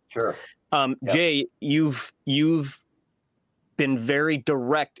describing it. Sure. Jay, you've been very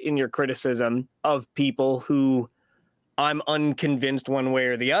direct in your criticism of people who I'm unconvinced one way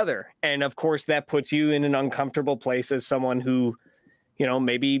or the other. And of course that puts you in an uncomfortable place as someone who,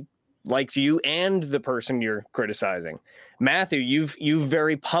 maybe likes you and the person you're criticizing. Matthew, you've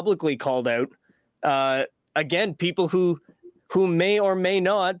very publicly called out, again, people who may or may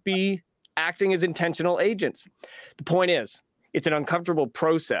not be acting as intentional agents. The point is, it's an uncomfortable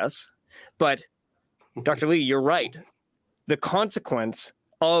process, but Dr. Lee, you're right. The consequence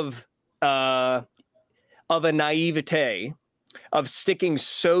of a naivete, of sticking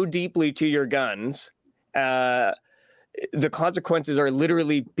so deeply to your guns, the consequences are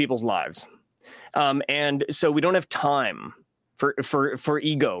literally people's lives. And so we don't have time for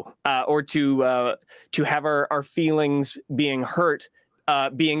ego or to have our feelings being hurt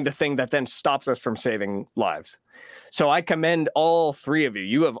being the thing that then stops us from saving lives. So I commend all three of you.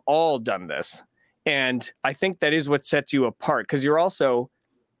 You have all done this. And I think that is what sets you apart, because you're also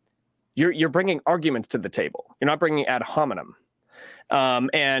you're bringing arguments to the table. You're not bringing ad hominem.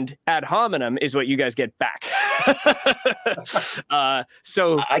 And ad hominem is what you guys get back.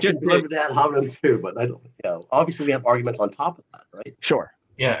 So I can deliver the ad hominem too, but I don't. Obviously we have arguments on top of that, right? Sure.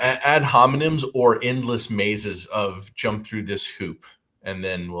 Yeah, ad hominems or endless mazes of jump through this hoop and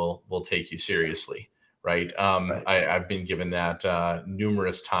then we'll take you seriously, right? Right. I've been given that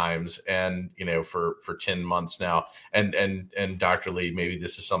numerous times, and for 10 months now. And Dr. Lee, maybe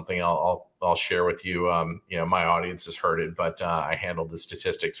this is something I'll share with you. My audience has heard it, but I handle the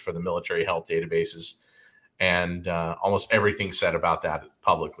statistics for the military health databases, and almost everything said about that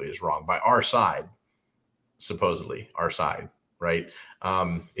publicly is wrong by our side, supposedly our side, right?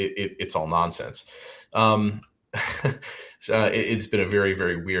 It's all nonsense. So it's been a very,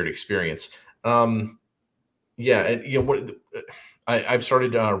 very weird experience. I've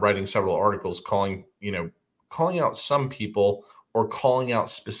started writing several articles calling out some people or calling out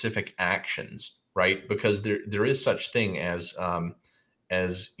specific actions, right? Because there is such thing as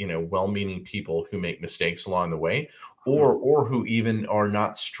well-meaning people who make mistakes along the way, or who even are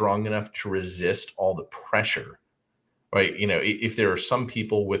not strong enough to resist all the pressure, right? If there are some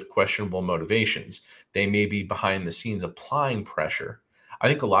people with questionable motivations, they may be behind the scenes applying pressure. I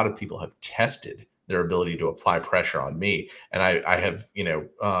think a lot of people have tested their ability to apply pressure on me. And I have,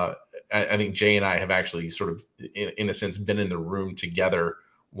 I think Jay and I have actually sort of, in a sense, been in the room together,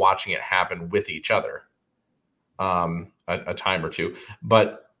 watching it happen with each other a time or two.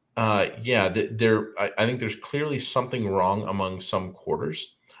 But I think there's clearly something wrong among some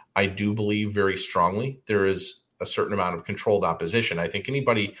quarters. I do believe very strongly there is a certain amount of controlled opposition. I think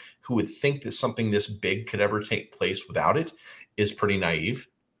anybody who would think that something this big could ever take place without it is pretty naive.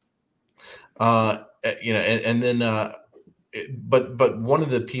 But one of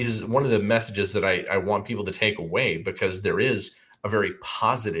the messages that I want people to take away, because there is a very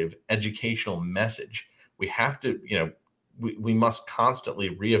positive educational message. We have to, we must constantly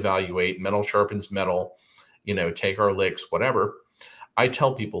reevaluate. Metal sharpens metal, take our licks, whatever. I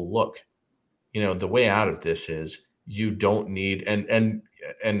tell people, look, the way out of this is you don't need, and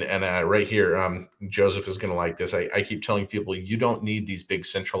right here, Joseph is going to like this. I keep telling people, you don't need these big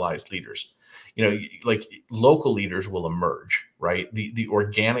centralized leaders. Like local leaders will emerge, right? The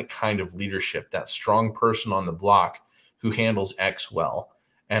organic kind of leadership, that strong person on the block who handles X well.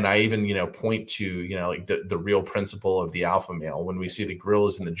 And I even, point to, like the real principle of the alpha male. When we see the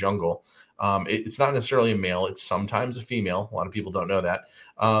gorillas in the jungle, it's not necessarily a male. It's sometimes a female. A lot of people don't know that.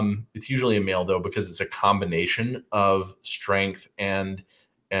 It's usually a male, though, because it's a combination of strength and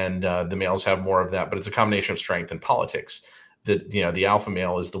the males have more of that. But it's a combination of strength and politics. The alpha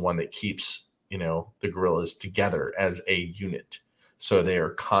male is the one that keeps, the gorillas together as a unit. So they are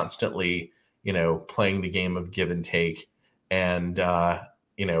constantly, playing the game of give and take and,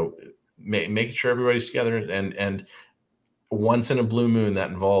 making sure everybody's together. And once in a blue moon, that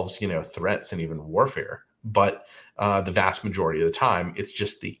involves, threats and even warfare. But the vast majority of the time, it's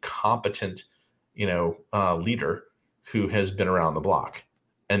just the competent, leader who has been around the block.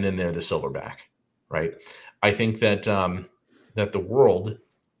 And then they're the silverback, right? I think that that the world,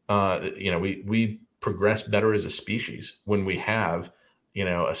 we progress better as a species when we have,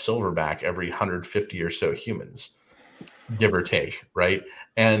 a silverback every 150 or so humans, give or take, right?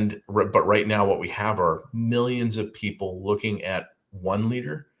 But right now, what we have are millions of people looking at one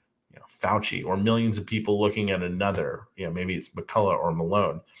leader, Fauci, or millions of people looking at another, maybe it's McCullough or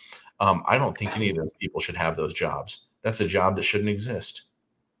Malone. I don't think any of those people should have those jobs. That's a job that shouldn't exist.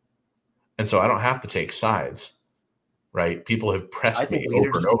 And so I don't have to take sides, right? People have pressed me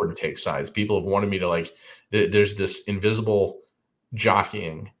over and over to take sides. People have wanted me to there's this invisible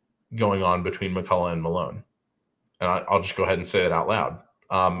jockeying going on between McCullough and Malone. And I'll just go ahead and say it out loud.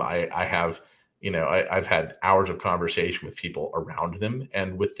 I have, I've had hours of conversation with people around them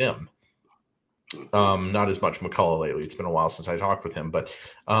and with them. Not as much McCullough lately. It's been a while since I talked with him, but,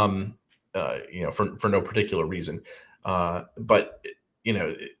 for no particular reason. But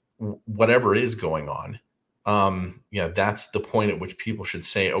whatever is going on, that's the point at which people should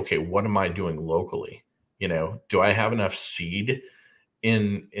say, okay, what am I doing locally? Do I have enough seed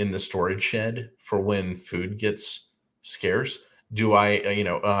in the storage shed for when food gets scarce? Do I,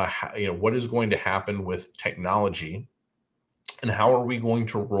 what is going to happen with technology, and how are we going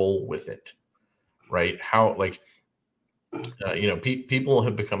to roll with it? Right? How, people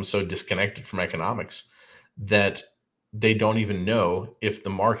have become so disconnected from economics that they don't even know if the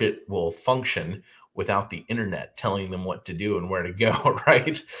market will function without the internet telling them what to do and where to go.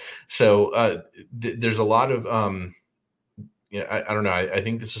 Right. So there's a lot of I don't know. I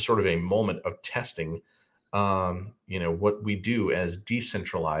think this is sort of a moment of testing, what we do as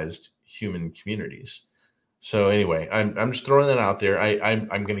decentralized human communities. So anyway, I'm just throwing that out there. I'm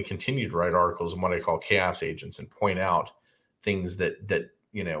going to continue to write articles on what I call chaos agents and point out things that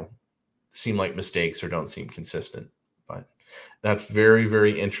seem like mistakes or don't seem consistent. But that's very,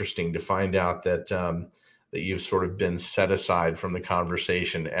 very interesting to find out that that you've sort of been set aside from the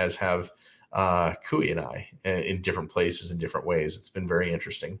conversation, as have Couey and I, in different places in different ways. It's been very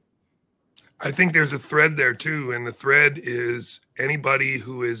interesting. I think there's a thread there too, and the thread is anybody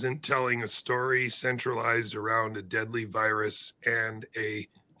who isn't telling a story centralized around a deadly virus and a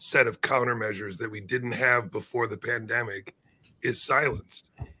set of countermeasures that we didn't have before the pandemic is silenced.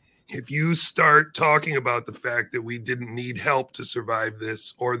 If you start talking about the fact that we didn't need help to survive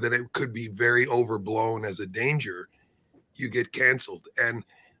this, or that it could be very overblown as a danger, you get canceled. And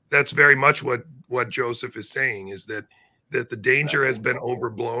that's very much what Jospeh is saying, is that the danger has been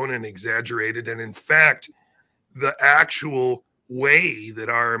overblown and exaggerated. And in fact, the actual way that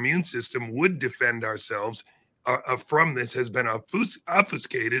our immune system would defend ourselves from this has been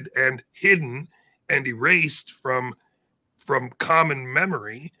obfuscated and hidden and erased from common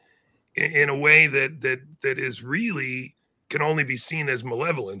memory in a way that is really can only be seen as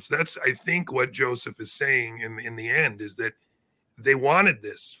malevolence. That's, I think, what Jospeh is saying in the end, is that they wanted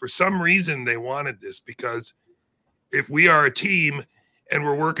this. For some reason, they wanted this, because if we are a team and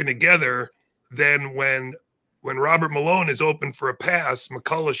we're working together, then when Robert Malone is open for a pass,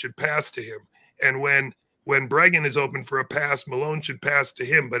 McCullough should pass to him. And when Bregan is open for a pass, Malone should pass to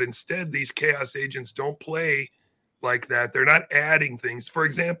him. But instead, these chaos agents don't play like that. They're not adding things. For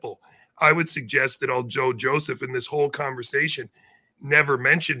example, I would suggest that Jospeh in this whole conversation never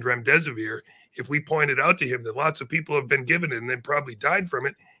mentioned remdesivir. If we pointed out to him that lots of people have been given it and then probably died from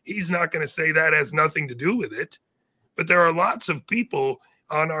it, he's not going to say that has nothing to do with it. But there are lots of people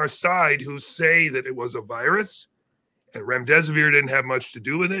on our side who say that it was a virus and remdesivir didn't have much to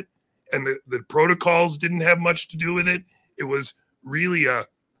do with it, and the protocols didn't have much to do with it. It was really a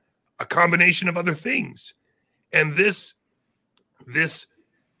combination of other things. And this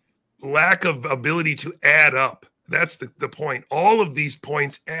lack of ability to add up, that's the point. All of these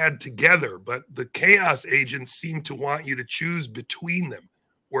points add together, but the chaos agents seem to want you to choose between them.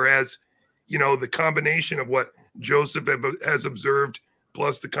 Whereas, the combination of what Jospeh has observed,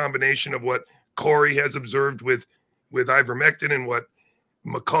 plus the combination of what Corey has observed with ivermectin, and what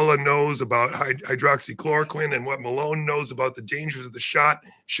McCullough knows about hydroxychloroquine, and what Malone knows about the dangers of the shot,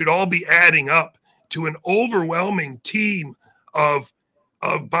 should all be adding up to an overwhelming team of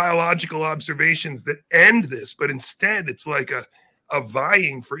biological observations that end this. But instead, it's like a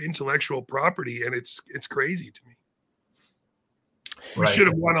vying for intellectual property, and it's crazy to me. We should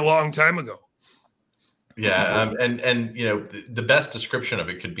have won a long time ago. Yeah, and the best description of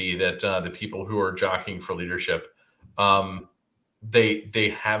it could be that the people who are jockeying for leadership,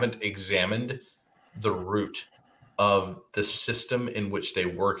 they haven't examined the root of the system in which they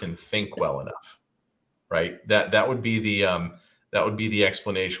work and think well enough, right? That would be the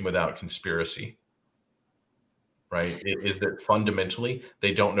explanation without conspiracy, right? It is that fundamentally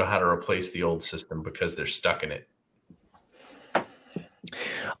they don't know how to replace the old system because they're stuck in it.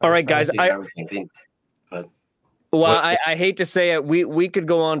 All right, guys. I hate to say it. We could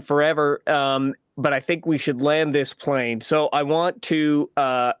go on forever, but I think we should land this plane. So I want to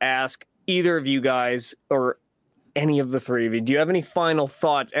ask either of you guys, or any of the three of you, do you have any final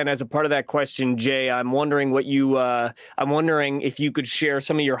thoughts? And as a part of that question, Jay, I'm wondering if you could share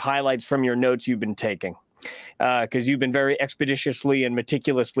some of your highlights from your notes you've been taking, because you've been very expeditiously and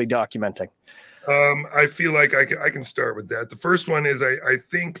meticulously documenting. I feel like I can start with that. The first one is I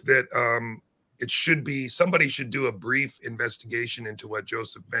think that it should be, somebody should do a brief investigation into what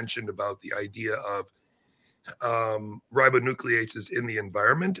Jospeh mentioned about the idea of ribonucleases in the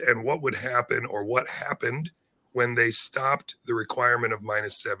environment, and what would happen, or what happened when they stopped the requirement of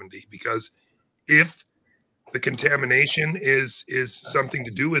 -70. Because if the contamination is something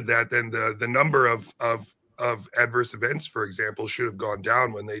to do with that, then the number of adverse events, for example, should have gone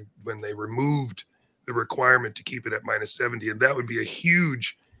down when they removed the requirement to keep it at -70, and that would be a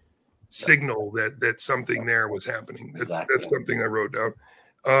huge signal that something there was happening. That's something I wrote down.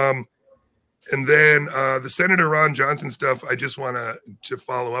 And then the Senator Ron Johnson stuff, I just want to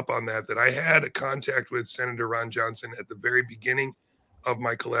follow up on that I had a contact with Senator Ron Johnson at the very beginning of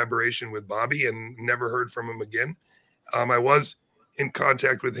my collaboration with Bobby, and never heard from him again. I was in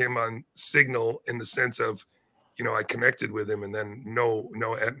contact with him on Signal, in the sense of, I connected with him, and then no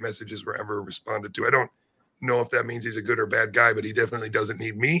messages were ever responded to. I don't know if that means he's a good or bad guy, but he definitely doesn't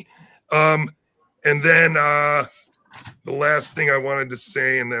need me. And then the last thing I wanted to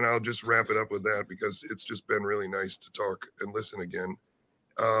say, and then I'll just wrap it up with that because it's just been really nice to talk and listen again.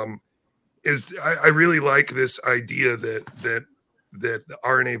 Is I really like this idea that the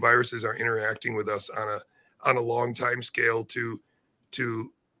RNA viruses are interacting with us on a long time scale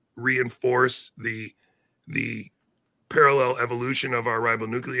to reinforce the parallel evolution of our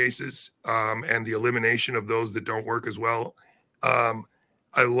ribonucleases and the elimination of those that don't work as well.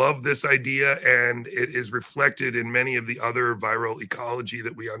 I love this idea, and it is reflected in many of the other viral ecology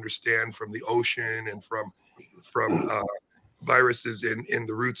that we understand from the ocean and from viruses in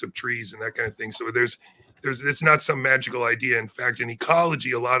the roots of trees and that kind of thing. So it's not some magical idea. In fact, in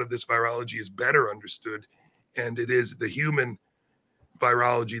ecology, a lot of this virology is better understood, and it is the human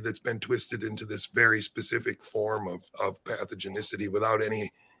virology that's been twisted into this very specific form of pathogenicity without any,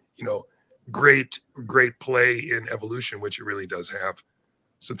 great play in evolution, which it really does have.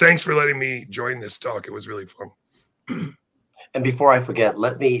 So thanks for letting me join this talk. It was really fun. And before I forget,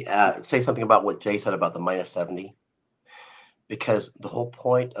 let me say something about what Jay said about the -70, because the whole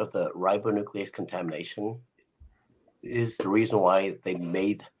point of the ribonuclease contamination is the reason why they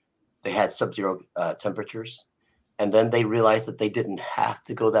had sub-zero temperatures, and then they realized that they didn't have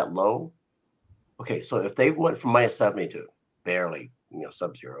to go that low. Okay, so if they went from -70 to barely,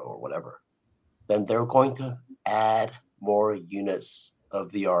 sub-zero or whatever, then they're going to add more units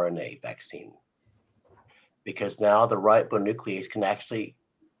of the RNA vaccine, because now the ribonuclease can actually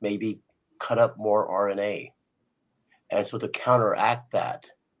maybe cut up more RNA. And so to counteract that,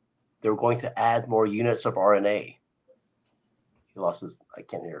 they're going to add more units of RNA. He lost his, I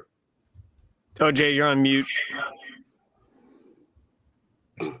can't hear. Oh, Jay, you're on mute.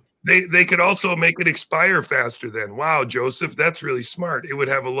 They could also make it expire faster then. Wow, Joseph, that's really smart. It would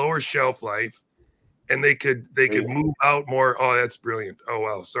have a lower shelf life, and they could move out more. Oh, that's brilliant. Oh,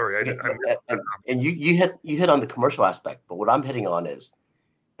 wow. Sorry. And you hit on the commercial aspect, but what I'm hitting on is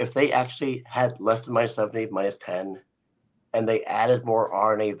if they actually had less than -70, -10, and they added more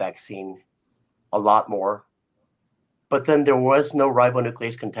RNA vaccine, a lot more, but then there was no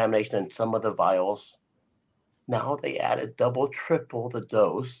ribonuclease contamination in some of the vials. Now they added double, triple the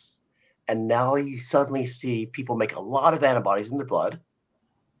dose, and now you suddenly see people make a lot of antibodies in the blood.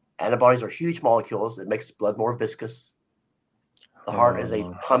 Antibodies are huge molecules. It makes blood more viscous. The heart is a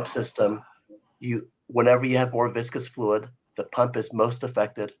pump system. Whenever you have more viscous fluid, the pump is most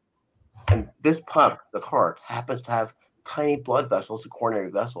affected. And this pump, the heart, happens to have tiny blood vessels, the coronary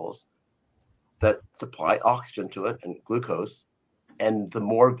vessels, that supply oxygen to it and glucose. And the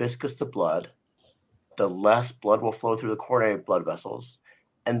more viscous the blood, the less blood will flow through the coronary blood vessels.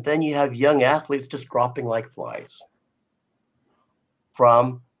 And then you have young athletes just dropping like flies.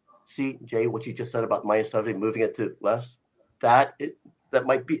 See, Jay, what you just said about -70, moving it to less, that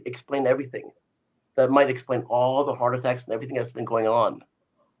might explain everything. That might explain all the heart attacks and everything that's been going on.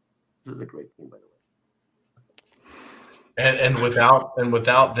 This is a great thing, by the way. And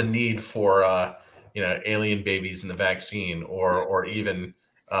without the need for alien babies in the vaccine or even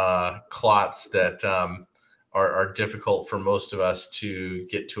clots that are difficult for most of us to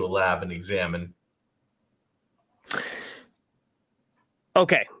get to a lab and examine.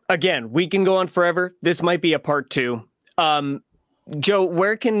 Okay. Again, we can go on forever. This might be a part 2. Joe,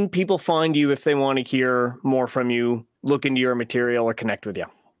 where can people find you if they want to hear more from you, look into your material, or connect with you?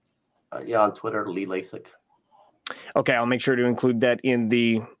 On Twitter, Lee Lasik. Okay, I'll make sure to include that in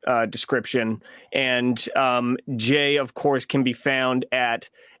the description. And Jay, of course, can be found at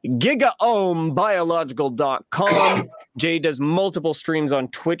gigaohmbiological.com. Jay does multiple streams on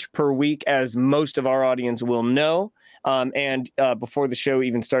Twitch per week, as most of our audience will know. And before the show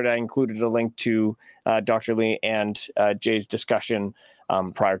even started, I included a link to Dr. Lee and Jay's discussion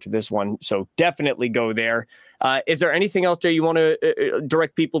prior to this one. So definitely go there. Is there anything else, Jay, you want to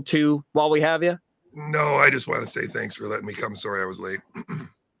direct people to while we have you? No, I just want to say thanks for letting me come. Sorry I was late.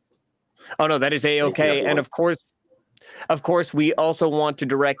 Oh, no, that is A-okay. And of course, we also want to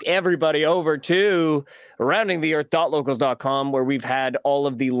direct everybody over to roundingtheearth.locals.com, where we've had all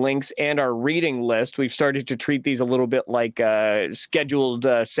of the links and our reading list. We've started to treat these a little bit like scheduled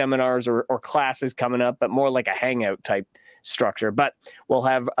seminars or classes coming up, but more like a hangout type structure. But we'll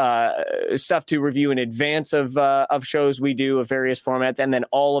have stuff to review in advance of shows we do of various formats, and then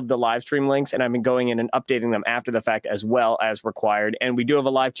all of the live stream links. And I've been going in and updating them after the fact as well as required. And we do have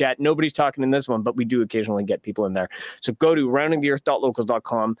a live chat. Nobody's talking in this one, but we do occasionally get people in there. So go to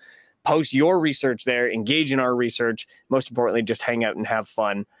roundingtheearth.locals.com, post your research there, engage in our research. Most importantly, just hang out and have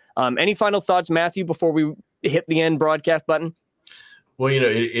fun. Any final thoughts, Matthew, before we hit the end broadcast button? Well,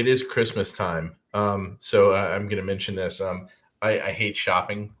 it is Christmas time. So I'm going to mention this. I hate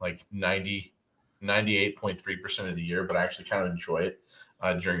shopping. Like 90 98.3% of the year, but I actually kind of enjoy it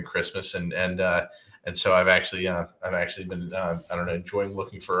during Christmas, and so I've actually been enjoying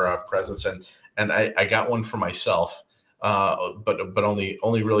looking for presents, and I got one for myself, but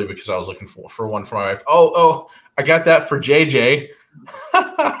only really because I was looking for one for my wife. Oh, I got that for JJ.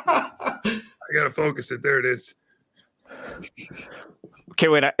 I gotta focus it. There it is. Okay,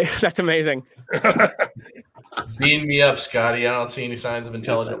 wait, that's amazing. Beam me up, Scotty. I don't see any signs of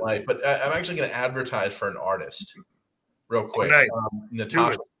intelligent life, but I'm actually going to advertise for an artist real quick. Nice.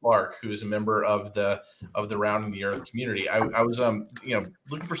 Natasha Clark, who's a member of the Rounding the Earth community. I was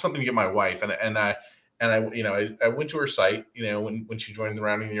looking for something to get my wife, and I went to her site, when she joined the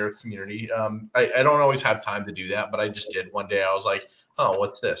Rounding the Earth community. I don't always have time to do that, but I just did. One day I was like, oh,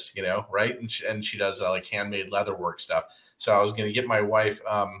 what's this, right? And she does like handmade leather work stuff. So I was going to get my wife,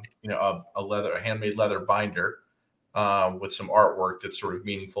 a handmade leather binder with some artwork that's sort of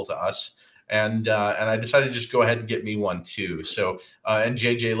meaningful to us. And I decided to just go ahead and get me one too. So, and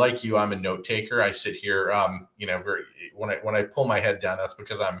JJ, like you, I'm a note taker. I sit here, when I pull my head down, that's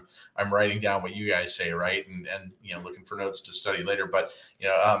because I'm writing down what you guys say, right? And looking for notes to study later. But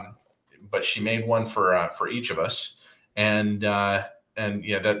but she made one for each of us, and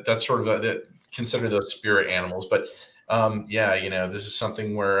that's sort of that consider those spirit animals. But this is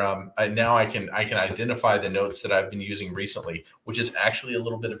something where I can identify the notes that I've been using recently, which is actually a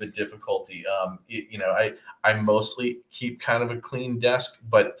little bit of a difficulty. I mostly keep kind of a clean desk,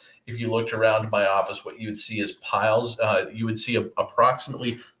 but if you looked around my office, what you would see is piles. You would see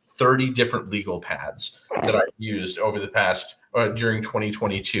approximately 30 different legal pads that I've used over the past during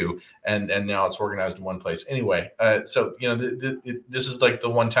 2022, and now it's organized in one place. Anyway, so this is like the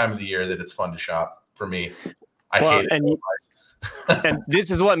one time of the year that it's fun to shop for me. I hate it. And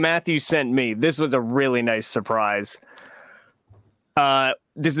this is what Matthew sent me. This was a really nice surprise.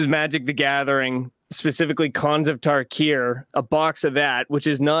 This is Magic the Gathering, specifically Cons of Tarkir, a box of that, which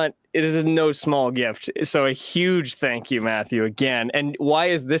is it is no small gift. So a huge thank you, Matthew, again. And why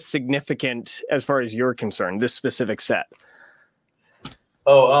is this significant as far as you're concerned, this specific set?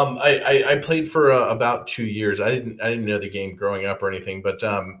 I played for about 2 years. I didn't know the game growing up or anything, but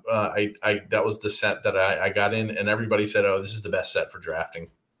that was the set that I got in, and everybody said, "Oh, this is the best set for drafting."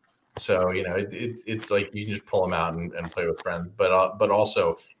 So it's like you can just pull them out and play with friends, but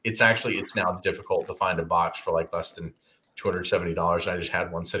also it's now difficult to find a box for like less than $270. I just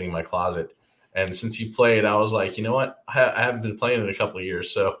had one sitting in my closet, and since you played, I was like, you know what? I haven't been playing in a couple of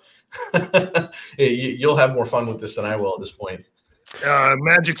years, so you'll have more fun with this than I will at this point.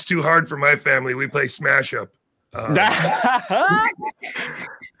 Magic's too hard for my family. We play Smash Up.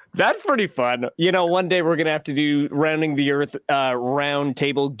 That's pretty fun. One day we're going to have to do Rounding the Earth round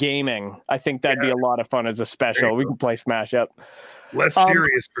table gaming. I think that'd be a lot of fun as a special. We can play Smash Up. Less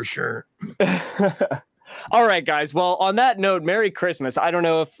serious for sure. All right, guys. Well, on that note, Merry Christmas. I don't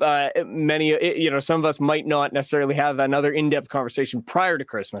know if many, some of us might not necessarily have another in-depth conversation prior to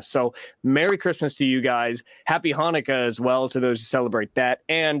Christmas. So Merry Christmas to you guys. Happy Hanukkah as well to those who celebrate that.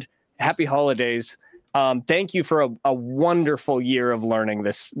 And happy holidays. Thank you for a wonderful year of learning.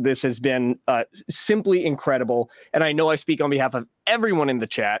 This has been simply incredible. And I know I speak on behalf of everyone in the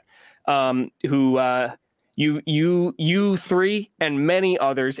chat who you three and many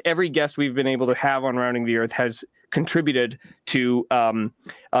others, every guest we've been able to have on Rounding the Earth has contributed to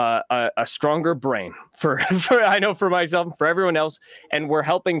a stronger brain for I know for myself, for everyone else. And we're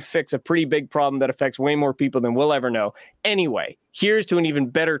helping fix a pretty big problem that affects way more people than we'll ever know. Anyway, here's to an even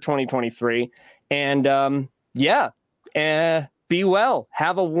better 2023. And be well.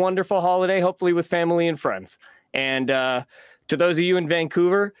 Have a wonderful holiday, hopefully with family and friends. And to those of you in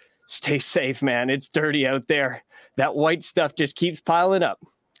Vancouver, stay safe, man. It's dirty out there. That white stuff just keeps piling up.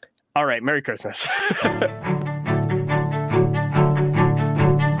 All right. Merry Christmas.